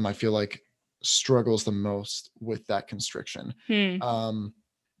three of them, I feel like struggles the most with that constriction.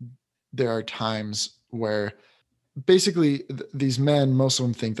 There are times where basically these men, most of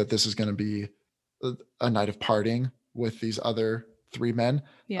them think that this is going to be a night of partying with these other three men.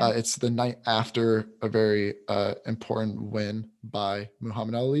 It's the night after a very important win by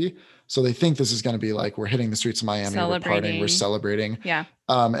Muhammad Ali. So they think this is going to be like, we're hitting the streets of Miami, we're partying, we're celebrating.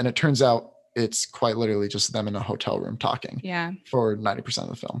 And it turns out it's quite literally just them in a hotel room talking for 90% of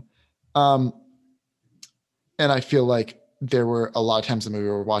the film. And I feel like there were a lot of times in the movie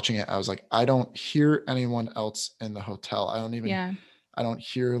we were watching it, I was like, I don't hear anyone else in the hotel. I don't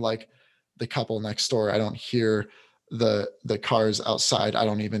hear like the couple next door. I don't hear the cars outside. I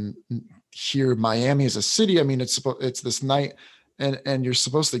don't even hear Miami as a city. I mean, it's this night, and you're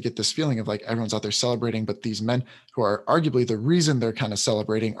supposed to get this feeling of like everyone's out there celebrating, but these men who are arguably the reason they're kind of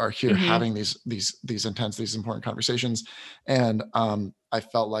celebrating are here having these intense, these important conversations. And I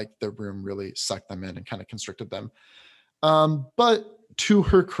felt like the room really sucked them in and kind of constricted them. But to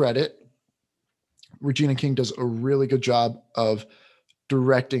her credit, Regina King does a really good job of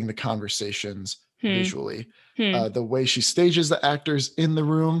directing the conversations visually. The way she stages the actors in the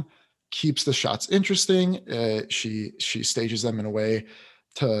room keeps the shots interesting. She stages them in a way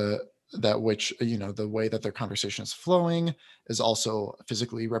that which, you know, the way that their conversation is flowing is also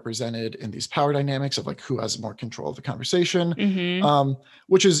physically represented in these power dynamics of like who has more control of the conversation,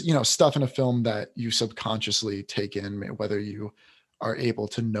 which is, you know, stuff in a film that you subconsciously take in, whether you are able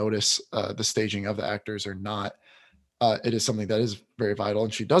to notice the staging of the actors or not. It is something that is very vital,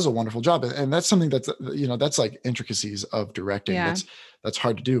 and she does a wonderful job. And that's something that's, you know, that's like intricacies of directing. That's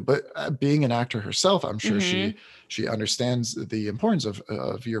hard to do. But being an actor herself, I'm sure she understands the importance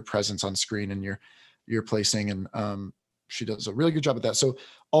of your presence on screen and your placing. And she does a really good job at that. So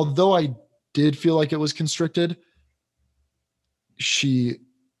although I did feel like it was constricted, she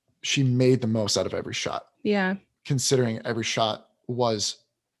made the most out of every shot. Yeah. Considering every shot was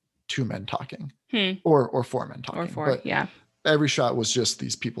two men talking. Or four men talking. Or four, but every shot was just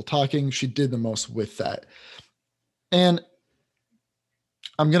these people talking. She did the most with that. And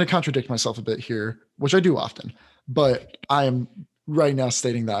I'm going to contradict myself a bit here, which I do often, but I am right now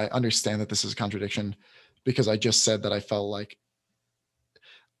stating that I understand that this is a contradiction because I just said that I felt like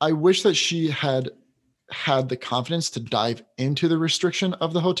I wish that she had the confidence to dive into the restriction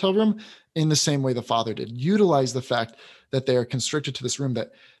of the hotel room in the same way the father did. Utilize the fact that they are constricted to this room,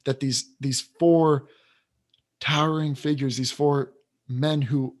 that these four towering figures, these four men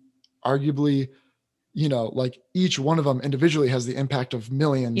who arguably, you know, like each one of them individually has the impact of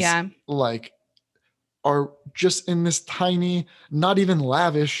millions, like are just in this tiny, not even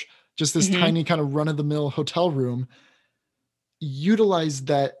lavish, just this tiny kind of run-of-the-mill hotel room. Utilize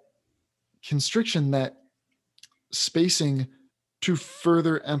that constriction, that spacing, to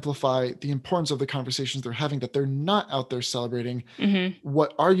further amplify the importance of the conversations they're having, that they're not out there celebrating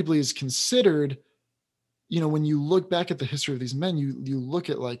what arguably is considered, you know, when you look back at the history of these men, you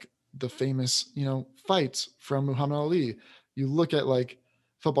look at like the famous, you know, fights from Muhammad Ali, you look at like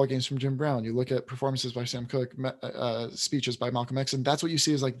football games from Jim Brown, you look at performances by Sam Cooke, speeches by Malcolm X, and that's what you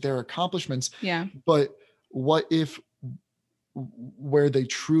see is like their accomplishments. But what if where they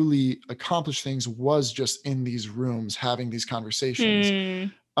truly accomplish things was just in these rooms having these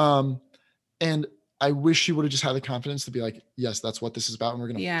conversations? And I wish she would have just had the confidence to be like, yes, that's what this is about, and we're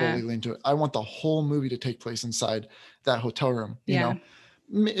going to fully lean to it. I want the whole movie to take place inside that hotel room, you know,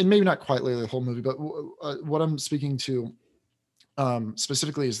 and maybe not quite literally the whole movie, but what I'm speaking to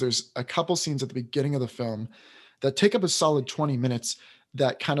specifically is there's a couple scenes at the beginning of the film that take up a solid 20 minutes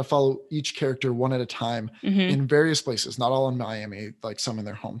that kind of follow each character one at a time in various places, not all in Miami, like some in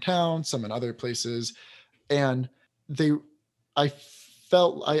their hometown, some in other places. And I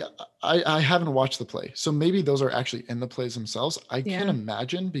felt I haven't watched the play, so maybe those are actually in the plays themselves. I can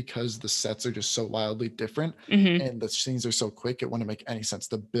imagine, because the sets are just so wildly different and the scenes are so quick, it wouldn't make any sense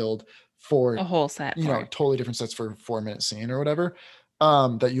to build A for, whole set you for know, it. totally different sets for a 4-minute scene or whatever,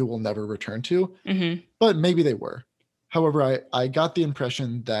 that you will never return to. Mhm. But maybe they were. However, I got the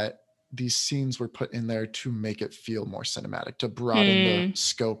impression that these scenes were put in there to make it feel more cinematic, to broaden the Hmm.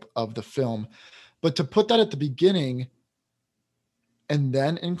 scope of the film. But to put that at the beginning and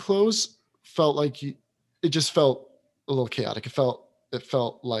then in close felt like it just felt a little chaotic. It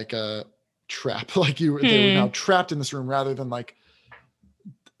felt like a trap, like they were now Hmm. trapped in this room rather than like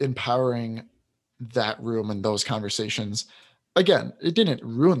empowering that room and those conversations. Again, it didn't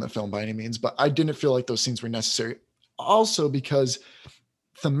ruin the film by any means, but I didn't feel like those scenes were necessary. Also, because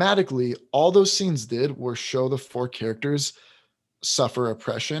thematically, all those scenes did were show the 4 characters suffer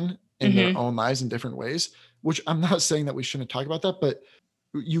oppression in their Mhm. own lives in different ways, which I'm not saying that we shouldn't talk about that, but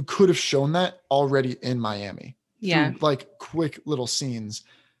you could have shown that already in Miami Yeah. through like quick little scenes.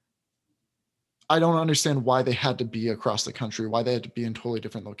 I don't understand why they had to be across the country, why they had to be in totally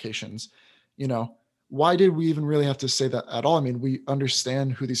different locations. You know, why did we even really have to say that at all? I mean, we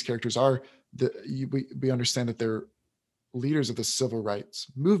understand who these characters are. We understand that they're leaders of the civil rights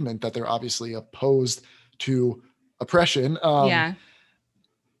movement, that they're obviously opposed to oppression. Yeah.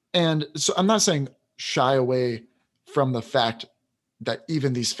 And so I'm not saying shy away from the fact that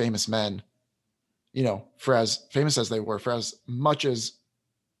even these famous men, you know, for as famous as they were, for as much as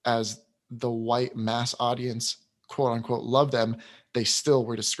the white mass audience, quote unquote, loved them, they still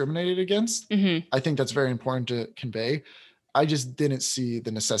were discriminated against. Mhm. I think that's very important to convey. I just didn't see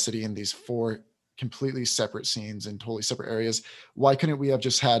the necessity in these 4 completely separate scenes in totally separate areas. Why couldn't we have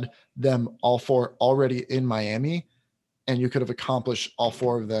just had them all 4 already in Miami, and you could have accomplished all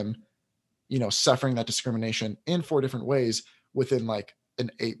 4 of them, you know, suffering that discrimination in 4 different ways within like an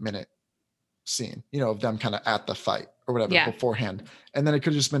 8-minute scene, you know, of them kind of at the fight or whatever Yeah. beforehand. And then it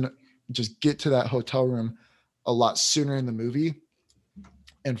could have just been just get to that hotel room a lot sooner in the movie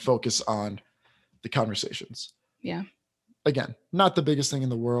and focus on the conversations. Yeah. Again, not the biggest thing in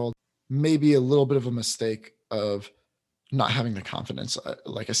the world, maybe a little bit of a mistake of not having the confidence,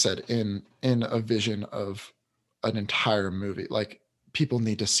 like I said, in a vision of an entire movie. Like, people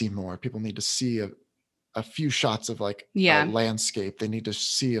need to see more. People need to see a few shots of like a Yeah. landscape. They need to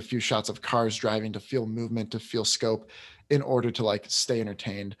see a few shots of cars driving to feel movement, to feel scope in order to like stay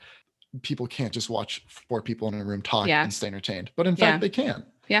entertained. People can't just watch 4 people in a room talk Yeah. and stay entertained. But in fact, Yeah. they can,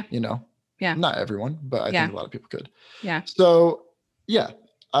 Yeah. you know, Yeah. not everyone, but I think Yeah. a lot of people could. Yeah. So yeah,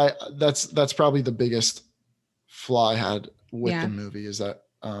 that's probably the biggest flaw I had with the Yeah. movie, is that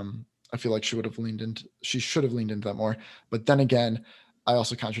I feel like she should have leaned into that more. But then again, I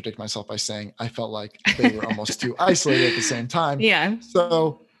also contradict myself by saying I felt like they were almost too isolated at the same time. Yeah.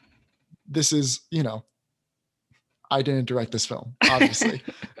 So this is, you know, I didn't direct this film, obviously.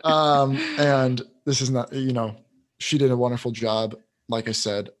 And this is not, you know, she did a wonderful job. Like I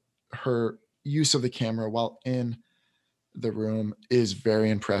said, her use of the camera while in the room is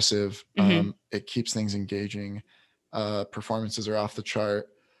very impressive. Mhm. It keeps things engaging. Performances are off the chart.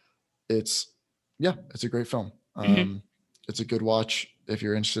 It's, yeah, it's a great film. Mhm. It's a good watch. If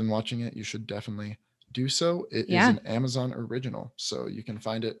you're interested in watching it, you should definitely do so. It is Yeah. an Amazon original, so you can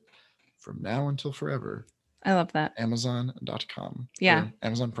find it from now until forever. I love that. Amazon.com Yeah. or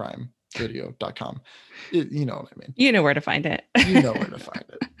Amazon Prime Video.com. You know what I mean. You know where to find it. You know where to find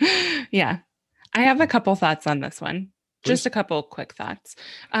it. Yeah. I have a couple thoughts on this one. Just Please. a couple quick thoughts.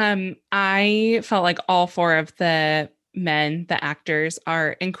 I felt like all 4 of the men, the actors,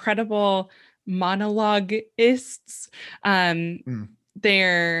 are incredible monologuists. Mm.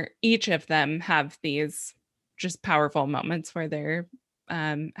 They're each of them have these just powerful moments where they're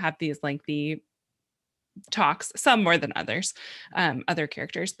have these lengthy talks, some more than others, other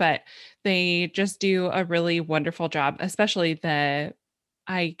characters, but they just do a really wonderful job, especially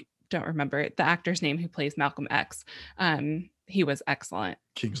I don't remember the actor's name who plays Malcolm X. He was excellent.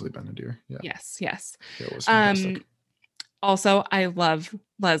 Kingsley Benadir. Yeah. Yes, yes. It was fantastic. Also, I love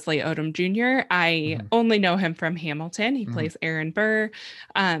Leslie Odom Jr. I Mhm. only know him from Hamilton. He Mhm. plays Aaron Burr,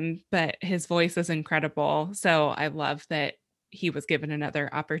 but his voice is incredible. So I love that he was given another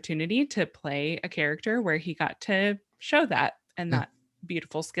opportunity to play a character where he got to show that and Yeah. that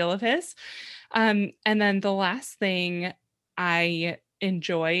beautiful skill of his. And then the last thing I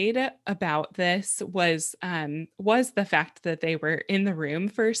enjoyed about this was the fact that they were in the room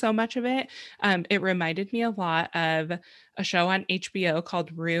for so much of it. It reminded me a lot of a show on HBO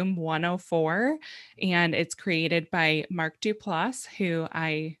called Room 104, and it's created by Mark Duplass, who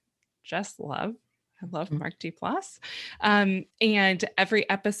I just love. I love Mhm. Mark Duplass. And every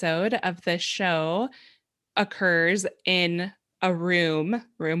episode of this show occurs in a room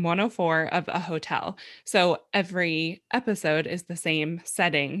 104 of a hotel. So every episode is the same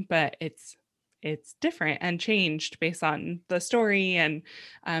setting, but it's different and changed based on the story and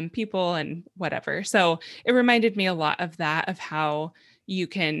people and whatever. So it reminded me a lot of that, of how you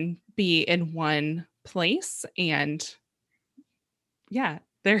can be in one place and yeah,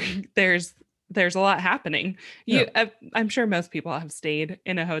 there's a lot happening. Yeah. I'm sure most people have stayed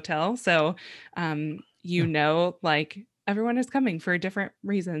in a hotel, so Yeah. like everyone is coming for different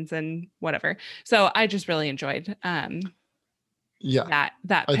reasons and whatever. So I just really enjoyed Yeah. that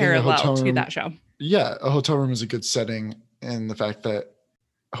I think a parallel hotel to room, that show. yeah, a hotel room is a good setting in the fact that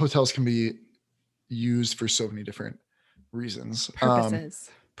hotels can be used for so many different reasons. Purposes.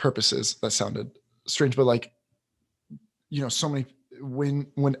 Purposes. That sounded strange, but like, so many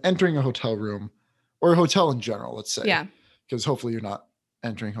when entering a hotel room or a hotel in general, let's say, Yeah. because hopefully you're not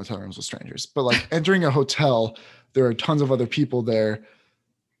entering hotel rooms with strangers, but like entering a hotel, there are tons of other people there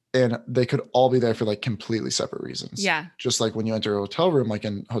and they could all be there for like completely separate reasons. Yeah. Just like when you enter a hotel room, like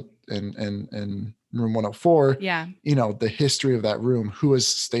in room 104, Yeah. the history of that room, who has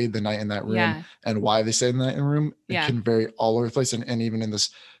stayed the night in that room Yeah. and why they stayed in that room, it Yeah. can vary all over the place. And even in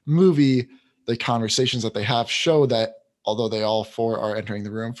this movie, the conversations that they have show that although they all four are entering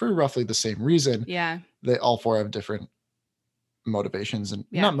the room for roughly the same reason, Yeah. they all four have different motivations and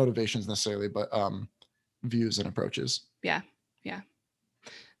Yeah. not motivations necessarily, but views and approaches. Yeah. Yeah.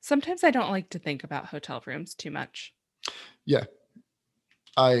 Sometimes I don't like to think about hotel rooms too much. Yeah.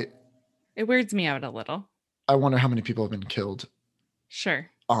 It weirds me out a little. I wonder how many people have been killed Sure.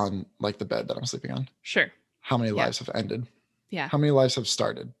 on like the bed that I'm sleeping on. Sure. How many Yeah. lives have ended? Yeah. How many lives have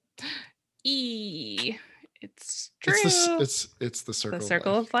started? It's true. It's the circle. The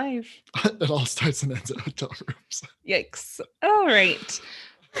circle of life. It all starts and ends at hotel rooms. Yikes. All right.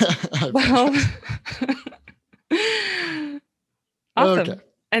 Well, awesome. Okay.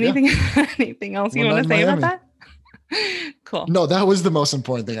 Anything else you want to say about that? Cool. No, that was the most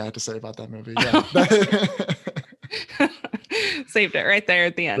important thing I had to say about that movie. Yeah. Saved it right there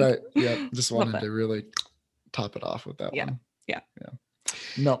at the end. Right. Yeah. Just wanted to really top it off with that one. Yeah.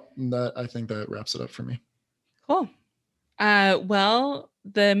 No, I think that wraps it up for me. Cool. Well,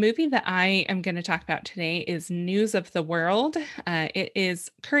 the movie that I am going to talk about today is News of the World. It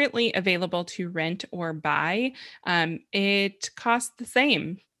is currently available to rent or buy. It costs the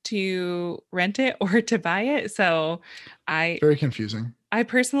same to rent it or to buy it. So very confusing. I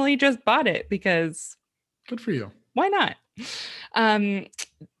personally just bought it because good for you. Why not?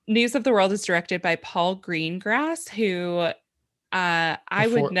 News of the World is directed by Paul Greengrass, who I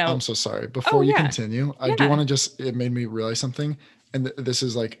would know. I'm so sorry. Before you continue, I do want to it made me realize something. And this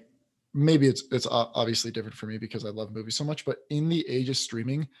is like, maybe it's obviously different for me because I love movies so much, but in the age of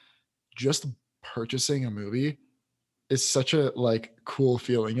streaming, just purchasing a movie is such a like cool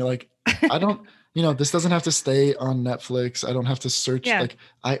feeling. You're like, I don't, this doesn't have to stay on Netflix. I don't have to search. Like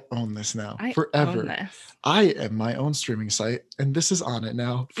I own this now forever. I am my own streaming site and this is on it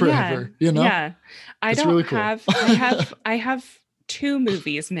now forever, Yeah. I it's don't really cool. I have 2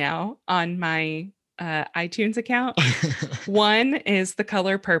 movies now on my iTunes account. One is The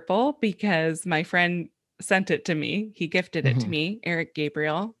Color Purple because my friend sent it to me. He gifted it to me, Eric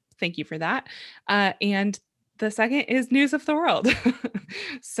Gabriel. Thank you for that. And the second is News of the World.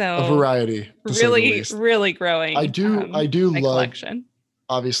 So a variety, really growing. I do love collection.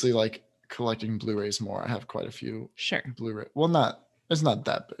 Obviously, like collecting Blu-rays more. I have quite a few. Sure. Blu-ray. Well, it's not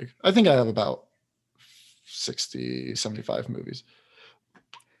that big. I think I have about 60, 75 movies.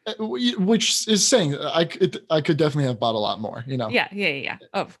 Which is saying I could definitely have bought a lot more, Yeah.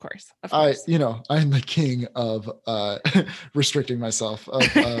 Oh, of course. I'm the king of restricting myself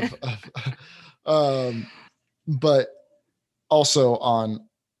but also on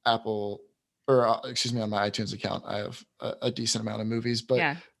Apple on my iTunes account, I have a decent amount of movies,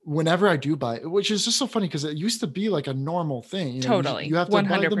 but whenever I do buy it, which is just so funny because it used to be like a normal thing. Totally. You have to 100%.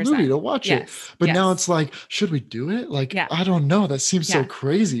 buy the movie to watch it. But now it's like, should we do it? Like, I don't know. That seems so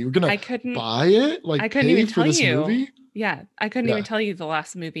crazy. We're going to buy it? Like, I couldn't even tell you. Movie? Yeah. I couldn't even tell you the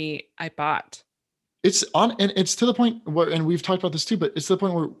last movie I bought. It's on, and it's to the point where, and we've talked about this too, but it's to the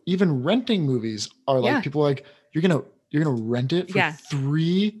point where even renting movies are like, people are like, you're going to rent it for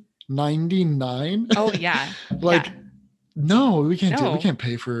 $3.99. Oh yeah. No, we can't do it. We can't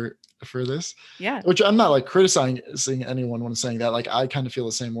pay for this. Yeah. Which I'm not like criticizing anyone when saying that. Like I kind of feel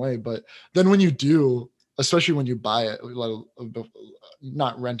the same way. But then when you do, especially when you buy it,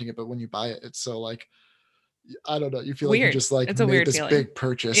 not renting it, but when you buy it, it's so like, I don't know. You feel weird. Like you just like it's made this feeling. Big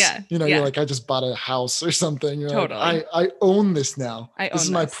purchase. Yeah. You're like, I just bought a house or something. You're totally. like, I own this now. This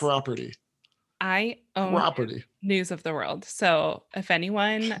is my this. property. I own property, News of the World. So if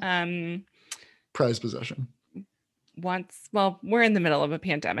anyone prized possession. wants, well, we're in the middle of a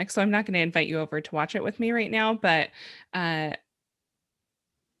pandemic, so I'm not going to invite you over to watch it with me right now, but uh,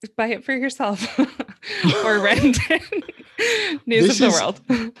 buy it for yourself or rent it. News of This the is, World.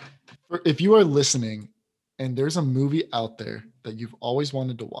 if you are listening and there's a movie out there that you've always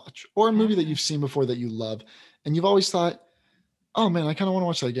wanted to watch, or a movie that you've seen before that you love, and you've always thought, oh man, I kind of want to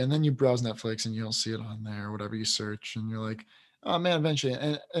watch that again. And then you browse Netflix and you'll see it on there or whatever you search, and you're like, oh man, eventually.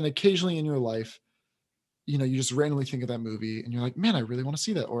 And occasionally in your life, you know, you just randomly think of that movie and you're like, man, I really want to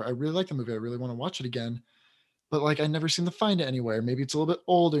see that. Or I really like the movie. I really want to watch it again. But like, I never seem to find it anywhere. Maybe it's a little bit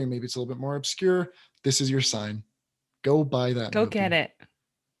older. Maybe it's a little bit more obscure. This is your sign. Go buy that Go movie. get it.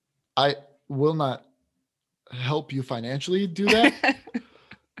 I will not help you financially do that,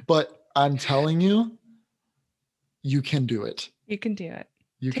 but I'm telling you, you can do it. You can do it.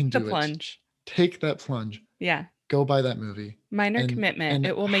 You Take can the do plunge. it. Take that plunge. Yeah. Go buy that movie. Minor commitment. And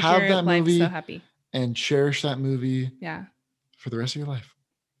It will make have your that life movie so happy. and cherish that movie. Yeah. For the rest of your life.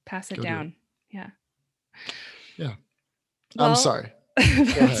 Pass it Go down. Yeah. Yeah. Well, I'm sorry.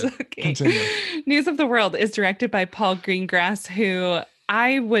 That's okay. Continue. News of the World is directed by Paul Greengrass, who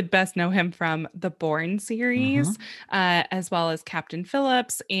I would best know him from the Bourne series, as well as Captain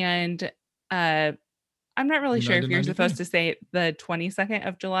Phillips. And I'm not really sure if you're supposed to say the 22nd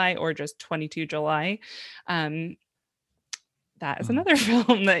of July or just 22 July. That is another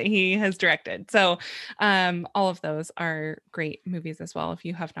film that he has directed. So all of those are great movies as well if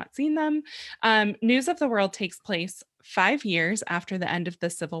you have not seen them. News of the World takes place 5 years after the end of the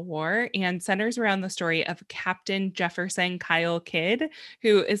Civil War and centers around the story of Captain Jefferson Kyle Kidd,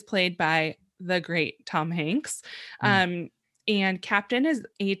 who is played by the great Tom Hanks. And Captain is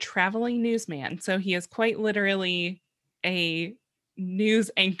a traveling newsman. So he is quite literally a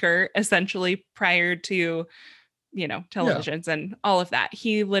news anchor, essentially, prior to televisions and all of that.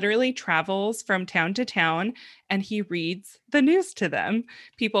 He literally travels from town to town and he reads the news to them.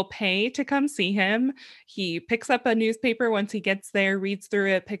 People pay to come see him. He picks up a newspaper once he gets there, reads through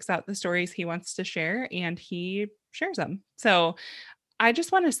it, picks out the stories he wants to share, and he shares them. So I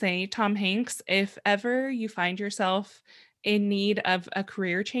just want to say, Tom Hanks, if ever you find yourself in need of a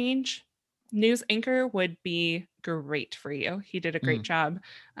career change, news anchor would be great for you. He did a great job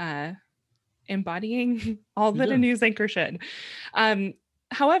embodying all that a news anchor should.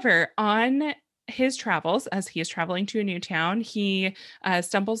 However, on his travels, as he is traveling to a new town, he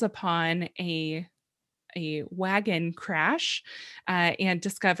stumbles upon a wagon crash and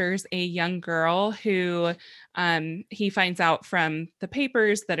discovers a young girl who he finds out from the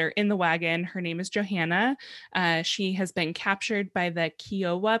papers that are in the wagon. Her name is Johanna. She has been captured by the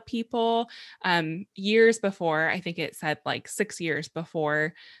Kiowa people years before. I think it said like 6 years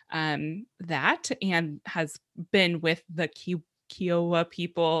before that, and has been with the Kiowa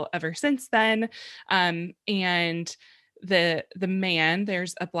people ever since then. And the man,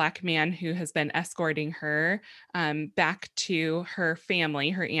 there's a Black man who has been escorting her back to her family,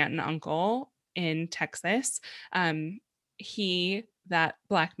 her aunt and uncle in Texas. That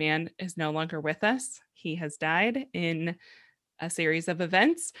Black man is no longer with us. He has died in a series of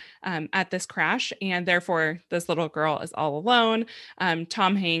events at this crash, and therefore this little girl is all alone.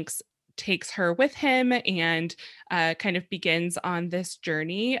 Tom Hanks takes her with him and kind of begins on this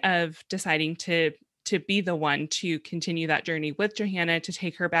journey of deciding to be the one to continue that journey with Johanna, to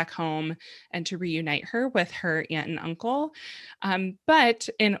take her back home and to reunite her with her aunt and uncle. But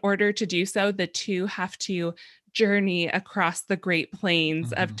in order to do so, the two have to journey across the Great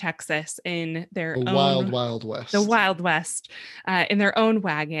Plains of Texas in their own Wild West. The Wild West, in their own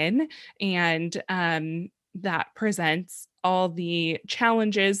wagon. And that presents all the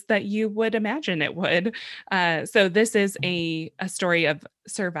challenges that you would imagine it would. So this is a story of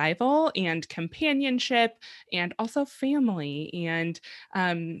survival and companionship and also family. And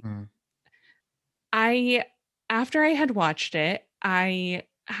after I had watched it, I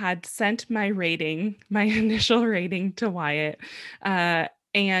had sent my initial rating to Wyatt,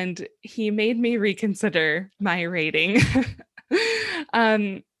 and he made me reconsider my rating.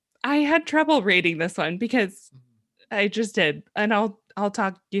 I had trouble rating this one because I just did, and I'll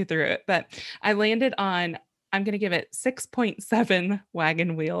talk you through it. But I landed on, I'm going to give it 6.7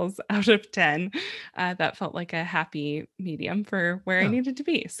 wagon wheels out of 10. That felt like a happy medium for where I needed to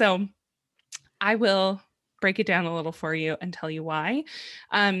be. So I will break it down a little for you and tell you why.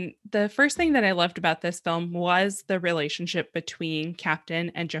 The first thing that I loved about this film was the relationship between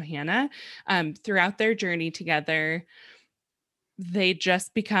Captain and Johanna. Throughout their journey together, they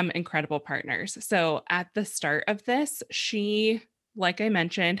just become incredible partners. So at the start of this, she like I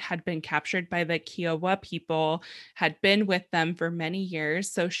mentioned, had been captured by the Kiowa people, had been with them for many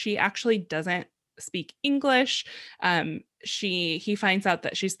years. So she actually doesn't speak English. He finds out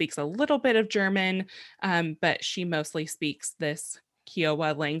that she speaks a little bit of German, but she mostly speaks this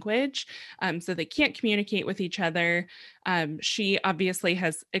Kiowa language. So they can't communicate with each other. She obviously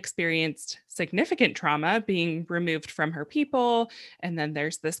has experienced significant trauma being removed from her people. And then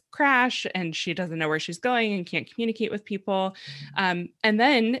there's this crash, and she doesn't know where she's going and can't communicate with people. And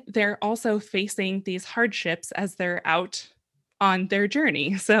then they're also facing these hardships as they're out on their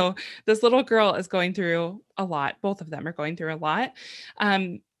journey. So this little girl is going through a lot. Both of them are going through a lot.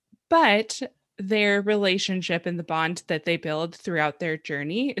 But their relationship and the bond that they build throughout their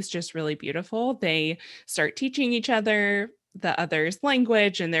journey is just really beautiful. They start teaching each other the other's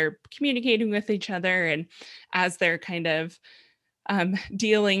language, and they're communicating with each other. And as they're kind of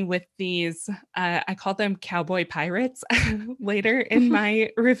dealing with these, I call them cowboy pirates later in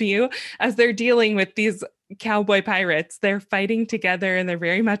my review, as they're dealing with these cowboy pirates, they're fighting together, and they're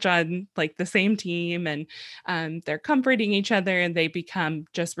very much on like the same team, and they're comforting each other, and they become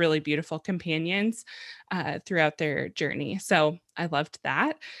just really beautiful companions throughout their journey. So I loved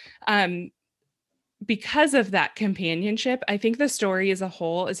that. Because of that companionship, I think the story as a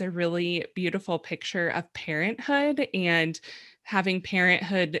whole is a really beautiful picture of parenthood, and having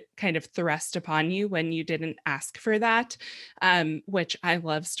parenthood kind of thrust upon you when you didn't ask for that, which I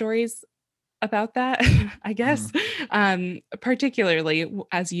love stories about that, I guess. Particularly,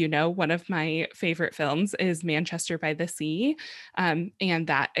 as you know, one of my favorite films is Manchester by the Sea. And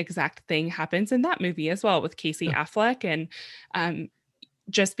that exact thing happens in that movie as well with Casey Yeah. Affleck. And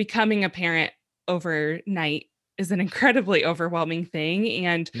just becoming a parent overnight is an incredibly overwhelming thing.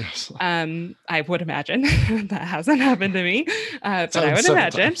 And Yes. I would imagine that hasn't happened to me, but I would Several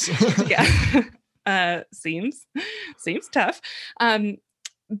imagine. times. Yeah. Seems tough.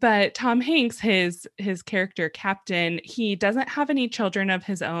 But Tom Hanks, his character Captain, he doesn't have any children of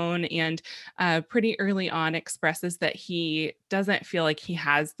his own, and pretty early on expresses that he doesn't feel like he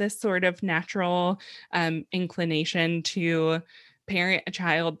has this sort of natural inclination to parent a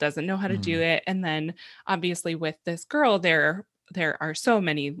child, doesn't know how to do it. And then obviously with this girl, there are so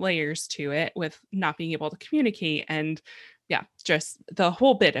many layers to it with not being able to communicate, and yeah, just the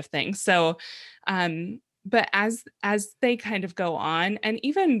whole bit of things. So but as they kind of go on, and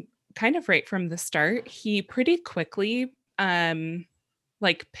even kind of right from the start, he pretty quickly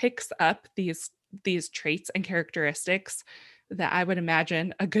like picks up these traits and characteristics that I would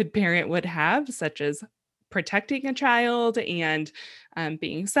imagine a good parent would have, such as protecting a child, and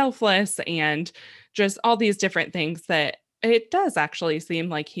being selfless, and just all these different things that it does actually seem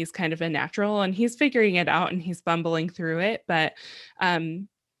like he's kind of a natural, and he's figuring it out, and he's bumbling through it. But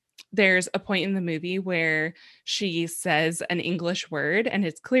there's a point in the movie where she says an English word, and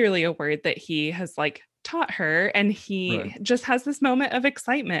it's clearly a word that he has like taught her, and he Right. just has this moment of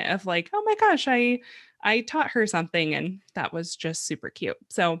excitement of like, oh my gosh, I taught her something, and that was just super cute.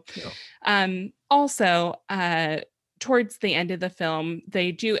 So Yeah. also towards the end of the film,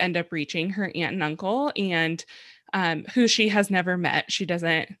 they do end up reaching her aunt and uncle, and who she has never met. She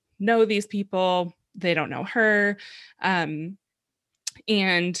doesn't know these people, they don't know her. And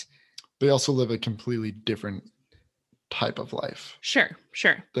They also live a completely different type of life sure.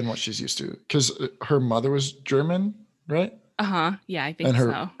 than what she's used to. Because her mother was German, right? Uh-huh. Yeah, I And think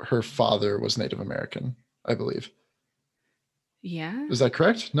so. her father was Native American, I believe. Yeah. Is that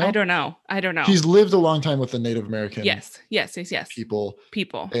correct? No? I don't know. She's lived a long time with the Native American Yes. people.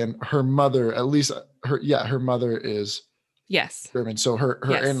 People. And her mother, at least her mother is Yes. German. So her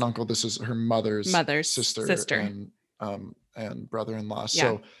Yes. aunt and uncle, this is her mother's sister. Sister. And brother-in-law. Yeah.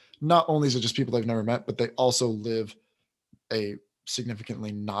 So not only is it just people they've never met, but they also live a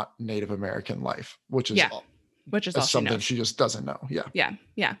significantly not Native American life, which is Yeah. Which is all she something knows. she just doesn't know. Yeah.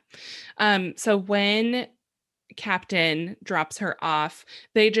 Yeah. So when Captain drops her off,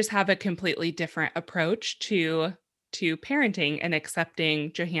 they just have a completely different approach to parenting and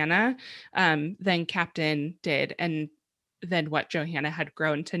accepting Johanna than Captain did, and than what Johanna had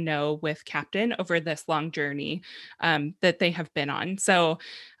grown to know with Captain over this long journey that they have been on. So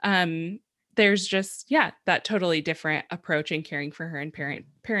there's just that totally different approach in caring for her and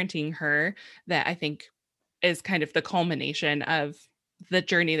parenting her that I think is kind of the culmination of the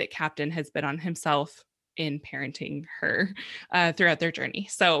journey that Captain has been on himself in parenting her throughout their journey.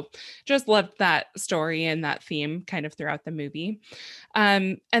 So just loved that story and that theme kind of throughout the movie.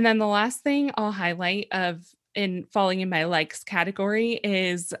 And then the last thing I'll highlight of in falling in my likes category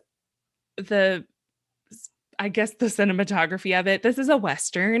is the I guess the cinematography of it. This is a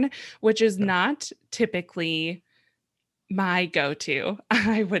Western, which is Yeah. not typically my go-to.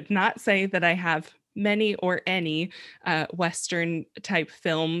 I would not say that I have many or any Western type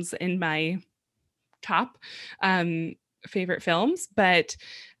films in my top um, favorite films, but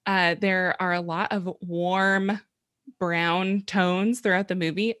there are a lot of warm brown tones throughout the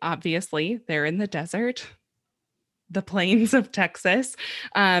movie. Obviously, they're in the desert, the plains of Texas.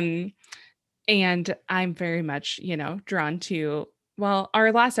 Um, and I'm very much, drawn to, well,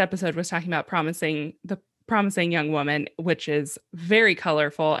 our last episode was talking about the promising young woman, which is very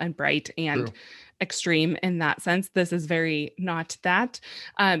colorful and bright and True. extreme in that sense. This is very not that.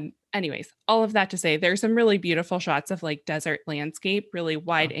 Anyways, all of that to say, there's some really beautiful shots of like desert landscape, really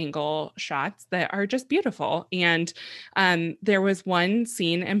wide Yeah. angle shots that are just beautiful. And there was one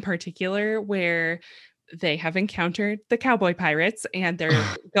scene in particular where they have encountered the cowboy pirates and they're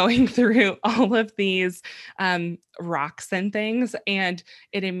going through all of these rocks and things. And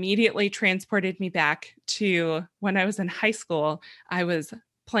it immediately transported me back to when I was in high school. I was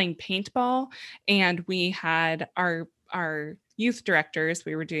playing paintball and we had our youth directors,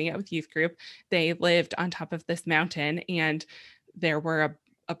 we were doing it with youth group. They lived on top of this mountain and there were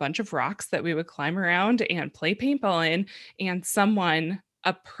a bunch of rocks that we would climb around and play paintball in. And someone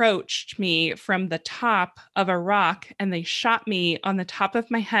approached me from the top of a rock and they shot me on the top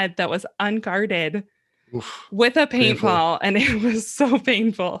of my head that was unguarded Oof. with a Painful. paintball, and it was so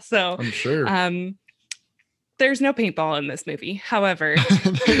painful. So I'm sure. there's no paintball in this movie. However,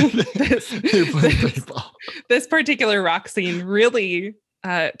 this, They're playing this, paintball. this particular rock scene really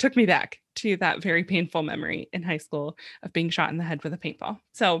took me back to that very painful memory in high school of being shot in the head with a paintball.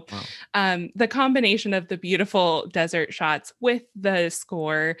 So Wow. the combination of the beautiful desert shots with the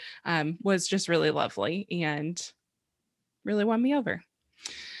score was just really lovely and really won me over.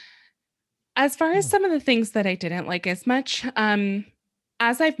 As far as Hmm. some of the things that I didn't like as much,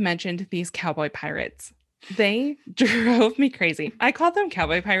 as I've mentioned, these cowboy pirates, they drove me crazy. I call them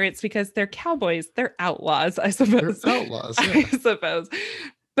cowboy pirates because they're cowboys, they're outlaws, I They're suppose. outlaws. I Yeah. suppose.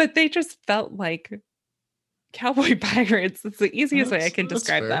 But they just felt like cowboy pirates. It's the easiest way I can That's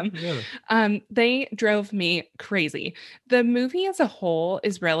describe fair. them. Yeah. They drove me crazy. The movie as a whole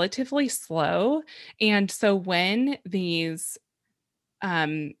is relatively slow. And so when these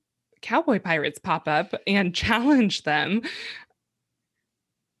um, cowboy pirates pop up and challenge them,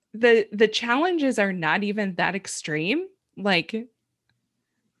 the challenges are not even that extreme. Like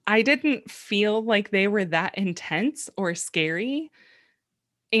I didn't feel like they were that intense or scary.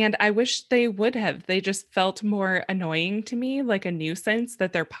 And I wish they would have. They just felt more annoying to me, like a nuisance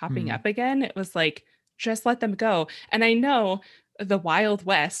that they're popping Hmm. up again. It was like, just let them go. And I know the Wild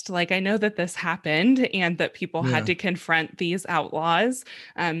West, like I know that this happened and that people had Yeah. to confront these outlaws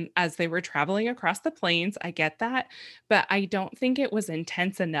as they were traveling across the plains. I get that. But I don't think it was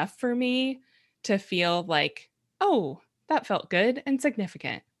intense enough for me to feel like, oh, that felt good and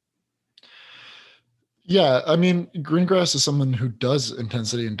significant. Yeah, I mean, Greengrass is someone who does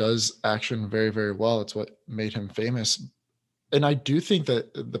intensity and does action very, very well. It's what made him famous. And I do think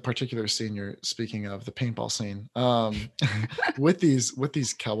that the particular scene you're speaking of, the paintball scene, with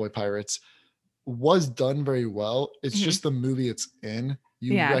these cowboy pirates, was done very well. It's Mhm. just the movie it's in.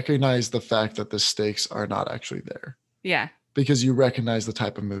 You Yeah. recognize the fact that the stakes are not actually there Yeah. because you recognize the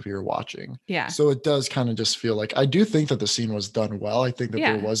type of movie you're watching. Yeah. So it does kind of just feel like I do think that the scene was done well. I think that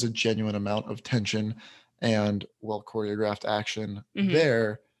there Yeah. was a genuine amount of tension and well choreographed action Hmm.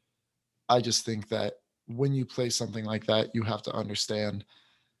 there. I just think that when you play something like that, you have to understand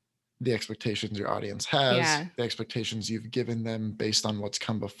the expectations your audience has, Yeah. the expectations you've given them based on what's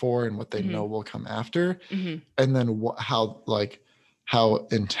come before and what they Hmm. know will come after, Hmm. and then how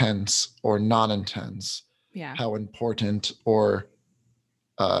intense or non-intense, Yeah. how important or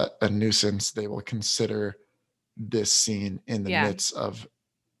a nuisance they will consider this scene in the Yeah. midst of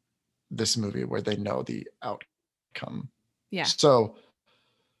this movie where they know the outcome. Yeah. So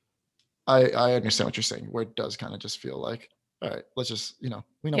I understand what you're saying, where it does kind of just feel like, all right, let's just, we know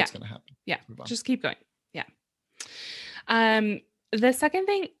Yeah. what's going to happen. Yeah. Let's move on. Just keep going. Yeah. The second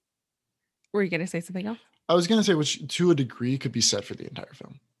thing, were you going to say something else? I was going to say, which to a degree could be said for the entire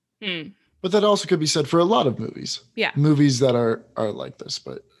film, Hmm. but that also could be said for a lot of movies. Yeah. Movies that are like this,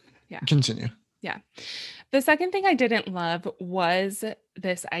 but Yeah. continue. Yeah. The second thing I didn't love was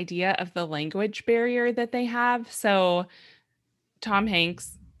this idea of the language barrier that they have. So Tom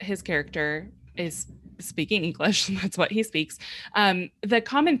Hanks, his character is speaking English. That's what he speaks. The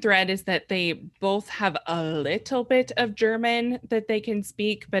common thread is that they both have a little bit of German that they can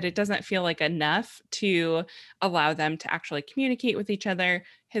speak, but it doesn't feel like enough to allow them to actually communicate with each other.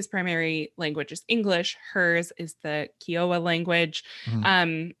 His primary language is English. Hers is the Kiowa language.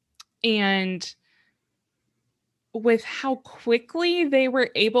 Mhm. And with how quickly they were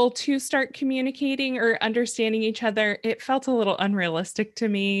able to start communicating or understanding each other, it felt a little unrealistic to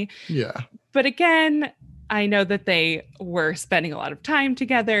me. Yeah. But again, I know that they were spending a lot of time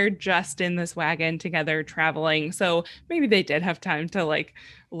together just in this wagon together traveling. So maybe they did have time to like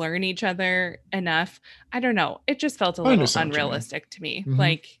learn each other enough. I don't know. It just felt a I little understand what you mean. unrealistic to me. Mhm.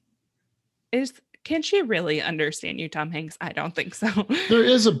 Like, can she really understand you, Tom Hanks? I don't think so. There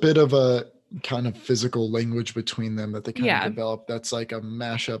is a bit of a kind of physical language between them that they kind of Yeah. develop. That's like a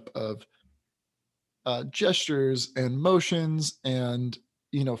mashup of gestures and motions and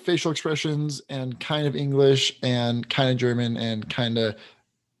facial expressions and kind of English and kind of German and kind of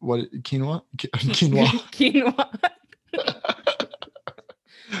what quinoa quinoa Quinoa.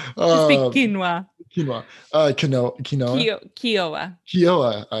 You speak uh, quinoa. quinoa quinoa Kiowa.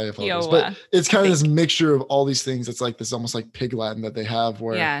 Kiowa, I apologize, but Kiowa. it's I kind of this think. mixture of all these things. It's like this almost like pig Latin that they have,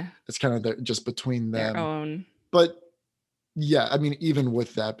 where Yeah. it's kind of just between Their them. own. But yeah, I mean, even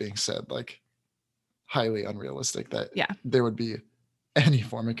with that being said, like highly unrealistic that Yeah. there would be any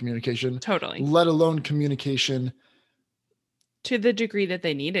form of communication, Totally. let alone communication To the degree that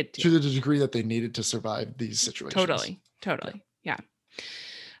they needed to the degree that they needed to survive these situations. Totally. Yeah.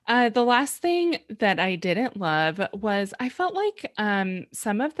 The last thing that I didn't love was I felt like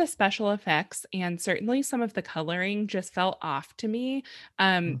some of the special effects and certainly some of the coloring just felt off to me.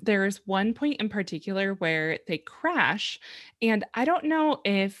 Mhm. There's one point in particular where they crash, and I don't know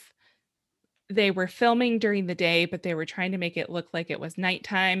if they were filming during the day, but they were trying to make it look like it was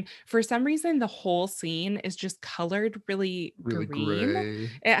nighttime. For some reason, the whole scene is just colored really Really green. gray.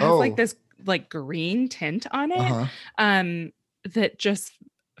 It has like Oh, this like green tint on it uh-huh. um, that just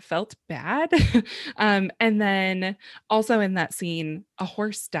felt bad. And then also in that scene, a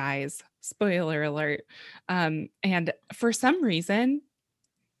horse dies. Spoiler alert. And for some reason,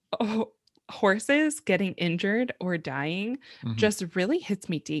 oh, horses getting injured or dying Mhm. just really hits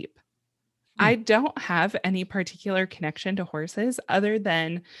me deep. Hmm. I don't have any particular connection to horses other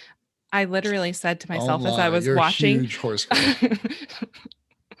than I literally said to Don't myself as I lie. was You're a watching. huge horse girl.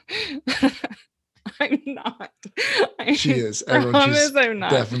 I'm not. She I is. Everyone, promise she's I'm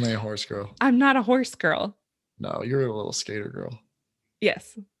not. definitely a horse girl. I'm not a horse girl. No, you're a little skater girl.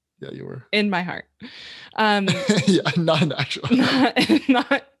 Yes, Yeah, you were. in my heart. Um, Yeah, not in actual. not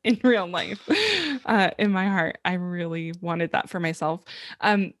not in real life. In my heart, I really wanted that for myself.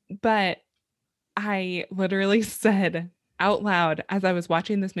 But I literally said out loud as I was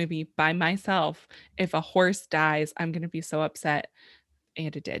watching this movie by myself, if a horse dies, I'm going to be so upset.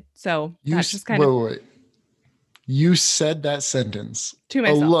 And it did. So that just kind Wait, of wait, wait. You said that sentence to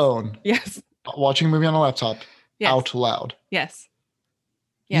myself. alone, Yes. watching a movie on a laptop, Yes. out loud. Yes.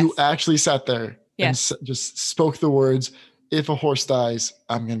 You Yes. actually sat there and Yes. just spoke the words, if a horse dies,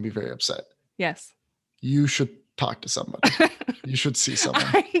 I'm going to be very upset. Yes. You should talk to somebody. You should see someone.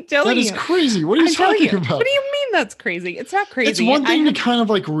 I'm telling That is you. crazy. What are you I'm telling talking you. about? What do you mean that's crazy? It's not crazy. It's one thing to kind of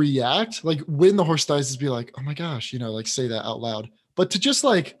like react, like when the horse dies, is be like, oh my gosh, like say that out loud. But to just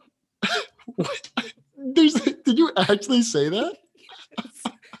like, what? Did you actually say that?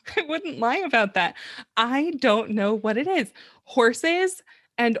 I wouldn't lie about that. I don't know what it is. Horses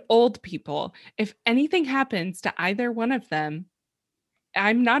and old people. If anything happens to either one of them,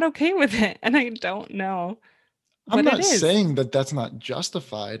 I'm not okay with it. And I don't know I'm what it not is. saying that that's not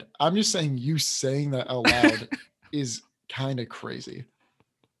justified. I'm just saying you saying that out loud is kind of crazy.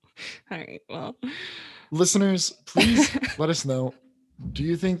 All right. Well, Listeners, please let us know. Do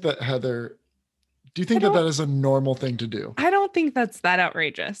you think that that is a normal thing to do? I don't think that's that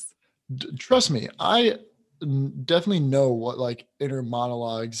outrageous. Trust me, I definitely know what like inner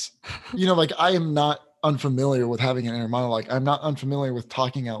monologues, like I am not unfamiliar with having an inner monologue. I'm not unfamiliar with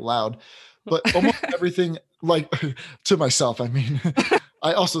talking out loud, but almost everything, like to myself, I mean,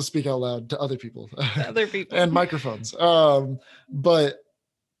 I also speak out loud to other people, Other people. and microphones. But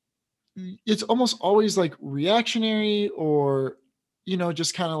it's almost always like reactionary or,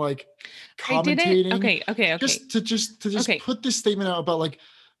 just kind of like commentating. Okay. Just to Okay. put this statement out about like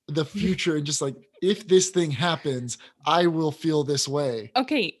the future and just like, if this thing happens, I will feel this way.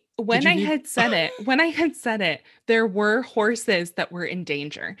 Okay. When I had said it, there were horses that were in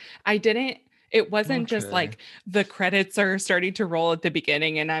danger. It wasn't just like the credits are starting to roll at the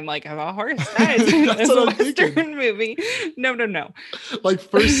beginning and I'm like, a horse dies in That's this what I'm thinking. Western movie. No. Like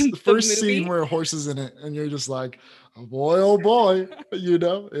first scene where a horse is in it and you're just like, oh boy,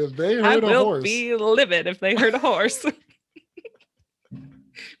 if they hurt a horse. I will be livid if they hurt a horse.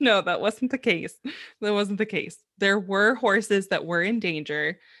 No, that wasn't the case. There were horses that were in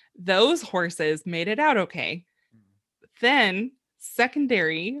danger. Those horses made it out okay. Then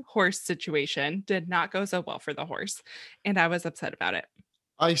secondary horse situation did not go so well for the horse, and I was upset about it.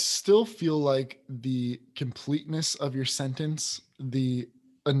 I still feel like the completeness of your sentence, the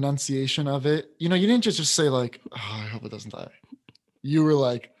enunciation of it, you didn't just say like, oh, I hope it doesn't die. You were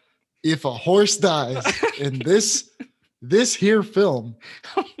like, if a horse dies in this here film,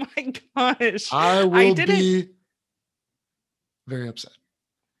 Oh my gosh. I will didn't. be very upset.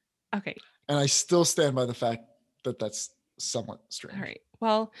 Okay. And I still stand by the fact that that's somewhat strange. All right.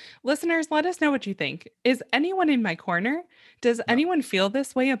 Well, listeners, let us know what you think. Is anyone in my corner? Does anyone feel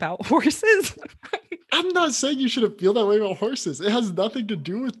this way about horses? I'm not saying you shouldn't feel that way about horses. It has nothing to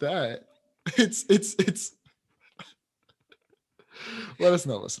do with that. It's let us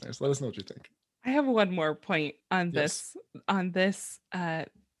know, listeners. Let us know what you think. I have one more point on Yes. this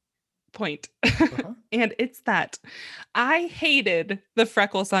point. And it's that I hated the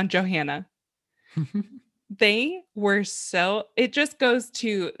freckles on Johanna. They were so, it just goes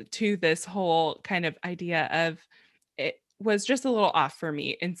to this whole kind of idea of, it was just a little off for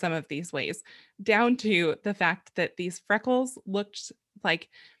me in some of these ways, down to the fact that these freckles looked like,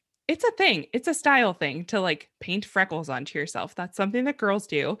 it's a thing. It's a style thing to like paint freckles onto yourself. That's something that girls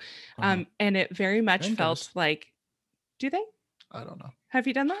do. And it very much felt like, do they? I don't know. Have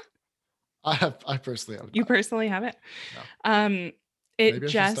you done that? I personally have. You personally haven't? No. It Maybe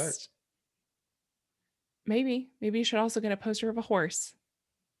just, maybe you should also get a poster of a horse.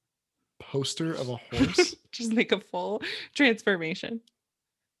 Poster of a horse? Just make a full transformation.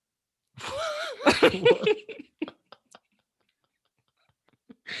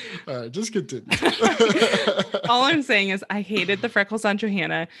 All right, just continue. All I'm saying is I hated the freckles on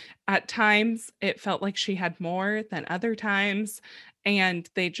Johanna. At times, it felt like she had more than other times, and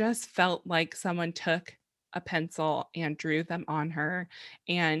they just felt like someone took a pencil and drew them on her,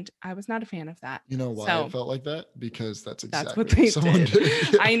 and I was not a fan of that. You know why it felt like that? Because that's exactly what they someone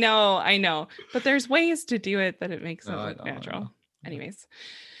did. Yeah. I know, but there's ways to do it that it makes it look natural. Anyways,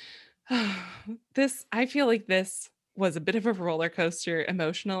 I feel like this was a bit of a roller coaster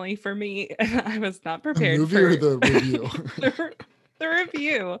emotionally for me, and I was not prepared the movie for or the review. the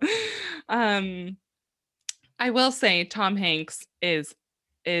review. I will say Tom Hanks is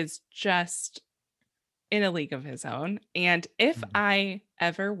just in a league of his own. And if I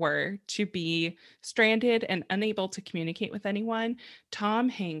ever were to be stranded and unable to communicate with anyone, Tom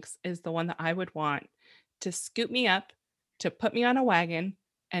Hanks is the one that I would want to scoop me up, to put me on a wagon,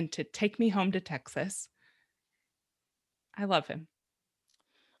 and to take me home to Texas. I love him.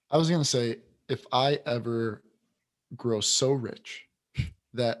 I was going to say, if I ever grow so rich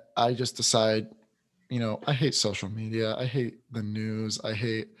that I just decide, I hate social media, I hate the news, I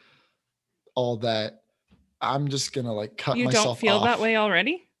hate all that, I'm just going to like cut myself off. You don't feel that way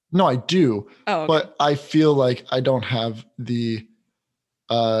already? No, I do. Oh, okay. But I feel like I don't have the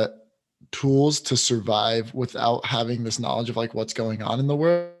tools to survive without having this knowledge of like what's going on in the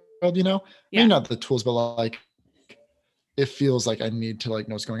world, Yeah. Maybe not the tools, but like it feels like I need to like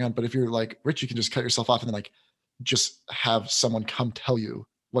know what's going on. But if you're like rich, you can just cut yourself off and then like just have someone come tell you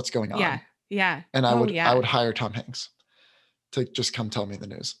what's going on. Yeah. And I would hire Tom Hanks to just come tell me the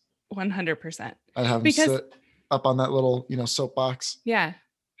news. 100%. I'd have him sit up on that little, soapbox. Yeah.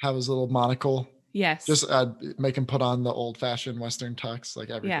 Have his little monocle. Yes. Just make him put on the old fashioned Western tux, like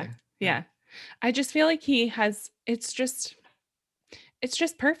everything. Yeah. I just feel like he has, it's just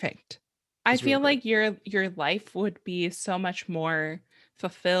perfect. I feel like your life would be so much more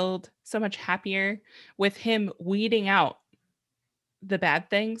fulfilled, so much happier with him weeding out the bad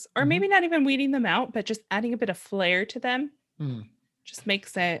things, or maybe not even weeding them out, but just adding a bit of flair to them. Just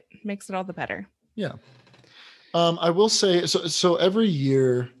makes it all the better. Yeah. I will say, so every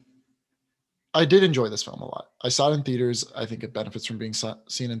year I did enjoy this film a lot. I saw it in theaters. I think it benefits from being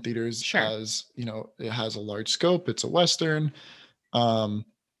seen in theaters. Sure. As it has a large scope. It's a Western. I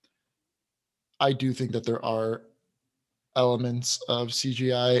do think that there are elements of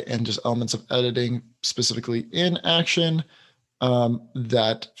CGI and just elements of editing, specifically in action,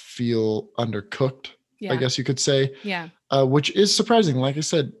 that feel undercooked, I guess you could say. Yeah. Which is surprising. Like I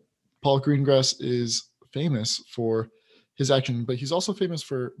said, Paul Greengrass is famous for his action, but he's also famous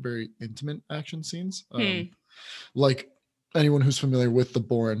for very intimate action scenes. Like anyone who's familiar with the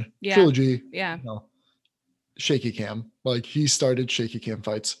Bourne trilogy, shaky cam. Like he started shaky cam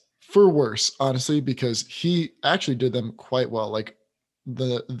fights for worse, honestly, because he actually did them quite well. Like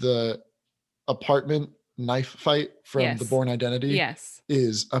the apartment knife fight from the Bourne Identity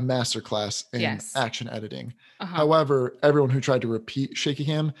is a masterclass in action editing. However, everyone who tried to repeat shaky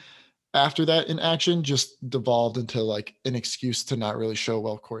cam after that in action just devolved into like an excuse to not really show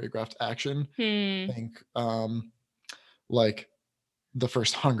well choreographed action. I think like the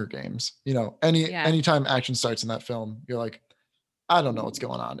first Hunger Games. Yeah. Anytime action starts in that film, you're like, I don't know what's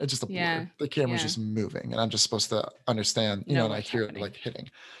going on. It's just a blur. Yeah. The camera's Yeah. just moving, and I'm just supposed to understand, Know and I what's hear it happening. like hitting.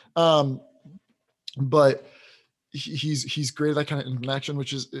 But he's great at that kind of action,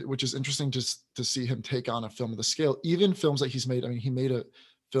 which is interesting just to see him take on a film of the scale. Even films that he's made. I mean, he made a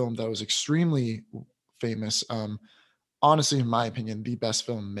film that was extremely famous. Honestly, in my opinion, the best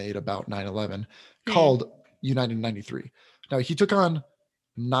film made about 9/11, called United 93. Now he took on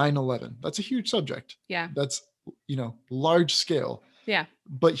 9/11. That's a huge subject. Yeah. That's large scale. Yeah.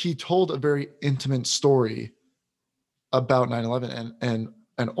 But he told a very intimate story about 9/11 and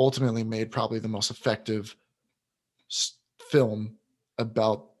ultimately made probably the most effective film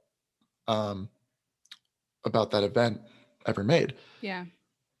about that event ever made. Yeah.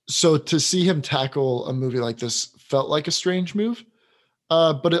 So to see him tackle a movie like this felt like a strange move,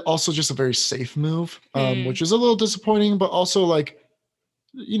 but it also just a very safe move, which is a little disappointing, but also like,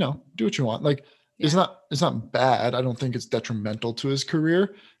 do what you want. Like, it's not bad. I don't think it's detrimental to his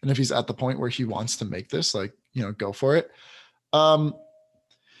career. And if he's at the point where he wants to make this, like, go for it.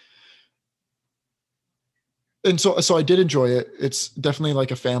 And so I did enjoy it. It's definitely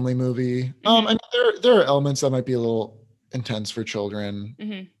like a family movie. And there are elements that might be a little intense for children.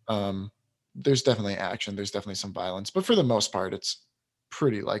 There's definitely action. There's definitely some violence, but for the most part, it's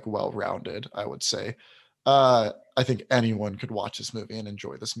pretty like well-rounded, I would say. I think anyone could watch this movie and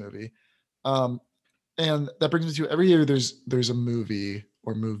enjoy this movie. And that brings me to every year there's a movie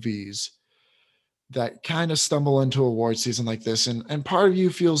or movies that kind of stumble into award season like this. And part of you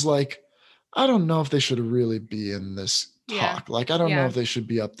feels like, I don't know if they should really be in this talk. Like, I don't know if they should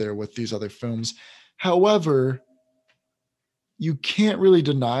be up there with these other films. However, you can't really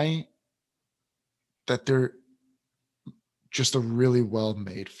deny that they're just a really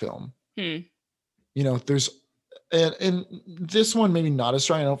well-made film. There's, and this one maybe not as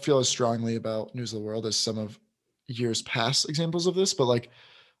strong. I don't feel as strongly about News of the World as some of years past examples of this, but like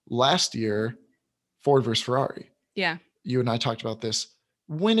last year, Ford versus Ferrari. Yeah. You and I talked about this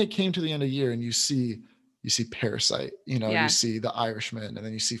when it came to the end of the year, and you see Parasite, you see The Irishman, and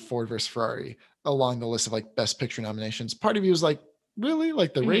then you see Ford versus Ferrari along the list of like best picture nominations. Part of you is like, really?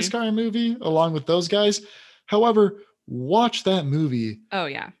 Like the race car movie along with those guys? However, watch that movie. Oh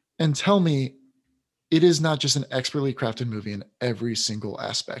yeah. And tell me it is not just an expertly crafted movie in every single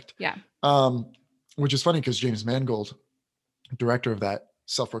aspect. Yeah. Which is funny because James Mangold, director of that,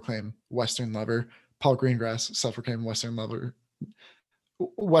 self-proclaimed Western lover. Paul Greengrass, self-proclaimed Western lover.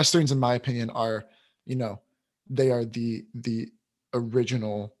 Westerns, in my opinion, are, they are the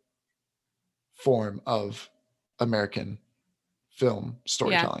original form of American film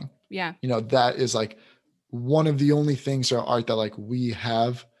storytelling. Yeah. That is like one of the only things or art that like we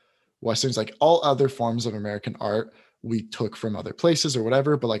have. Westerns, like all other forms of American art, we took from other places or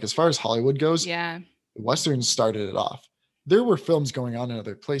whatever. But like as far as Hollywood goes, Westerns started it off. There were films going on in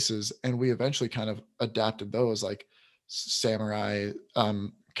other places, and we eventually kind of adapted those. Like Samurai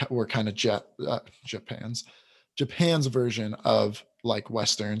were kind of Japan's version of like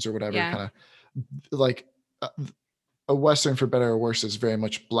Westerns or whatever. Kind of like a Western, for better or worse, is very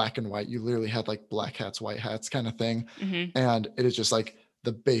much black and white. You literally had like black hats, white hats kind of thing. And it is just like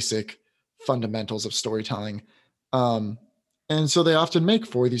the basic fundamentals of storytelling. And so they often make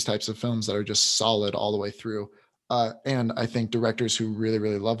for these types of films that are just solid all the way through. And I think directors who really,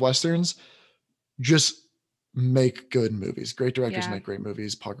 really love Westerns just make good movies. Great directors make great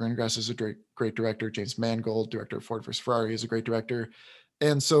movies. Paul Greengrass is a great director. James Mangold, director of Ford vs. Ferrari, is a great director.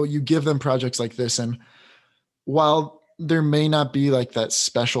 And so you give them projects like this, and while there may not be like that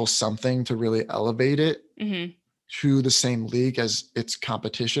special something to really elevate it to the same league as its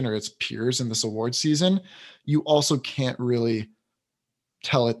competition or its peers in this award season, you also can't really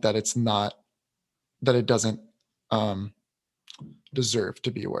tell it that it's not, that it doesn't deserve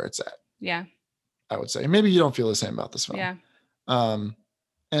to be where it's at. Yeah. I would say. Maybe you don't feel the same about this film. Yeah.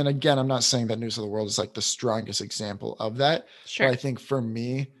 And again, I'm not saying that News of the World is like the strongest example of that. Sure. But I think for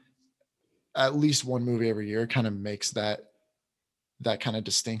me, at least one movie every year kind of makes that kind of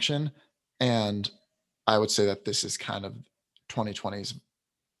distinction. And I would say that this is kind of 2020's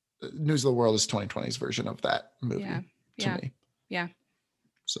News of the World is 2020's version of that movie to me. Yeah.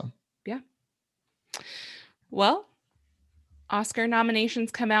 So. Yeah. Well, Oscar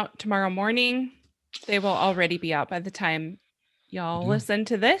nominations come out tomorrow morning. They will already be out by the time y'all listen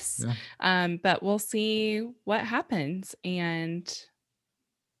to this. But we'll see what happens. And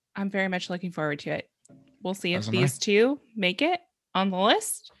I'm very much looking forward to it. We'll see if these two make it on the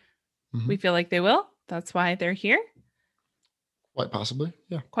list. We feel like they will. That's why they're here. Quite possibly.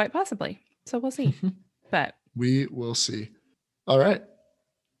 Yeah. Quite possibly. So we'll see. But we will see. All right.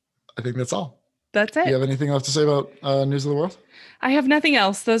 I think that's all. That's Do you it. have anything else to say about news of the world? I have nothing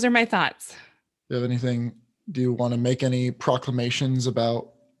else. Those are my thoughts. Do you have anything? Do you want to make any proclamations about,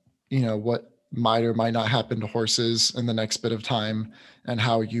 what might or might not happen to horses in the next bit of time and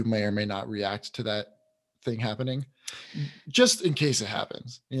how you may or may not react to that thing happening? Just in case it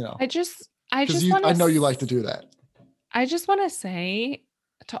happens, I just because want I to know you like to do that. I just want to say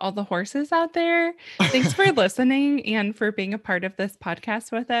to all the horses out there, thanks for listening and for being a part of this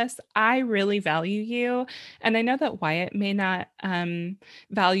podcast with us. I really value you. And I know that Wyatt may not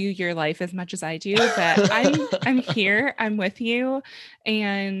value your life as much as I do, but I'm here. I'm with you.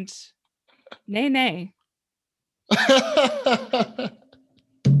 And nay, nay. That's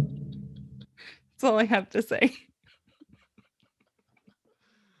all I have to say.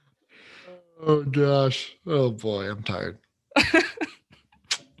 Oh gosh. Oh boy, I'm tired. I'm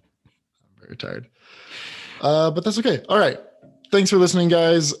very tired. But that's okay. All right. Thanks for listening,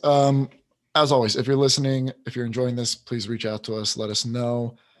 guys. As always, if you're listening, if you're enjoying this, please reach out to us. Let us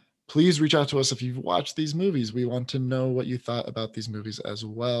know. Please reach out to us if you've watched these movies. We want to know what you thought about these movies as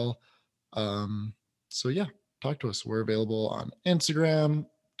well. So yeah, talk to us. We're available on Instagram,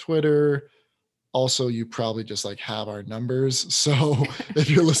 Twitter. Also, you probably just like have our numbers. So if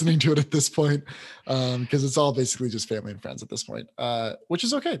you're listening to it at this point, because it's all basically just family and friends at this point, which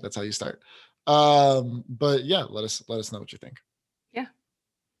is okay. That's how you start. But yeah, let us know what you think. Yeah.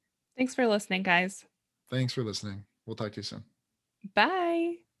 Thanks for listening, guys. Thanks for listening. We'll talk to you soon.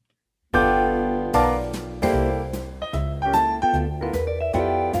 Bye.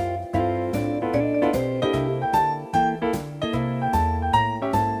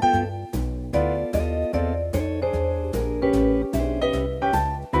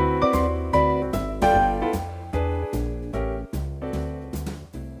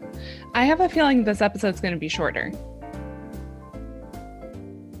 I have a feeling this episode's going to be shorter.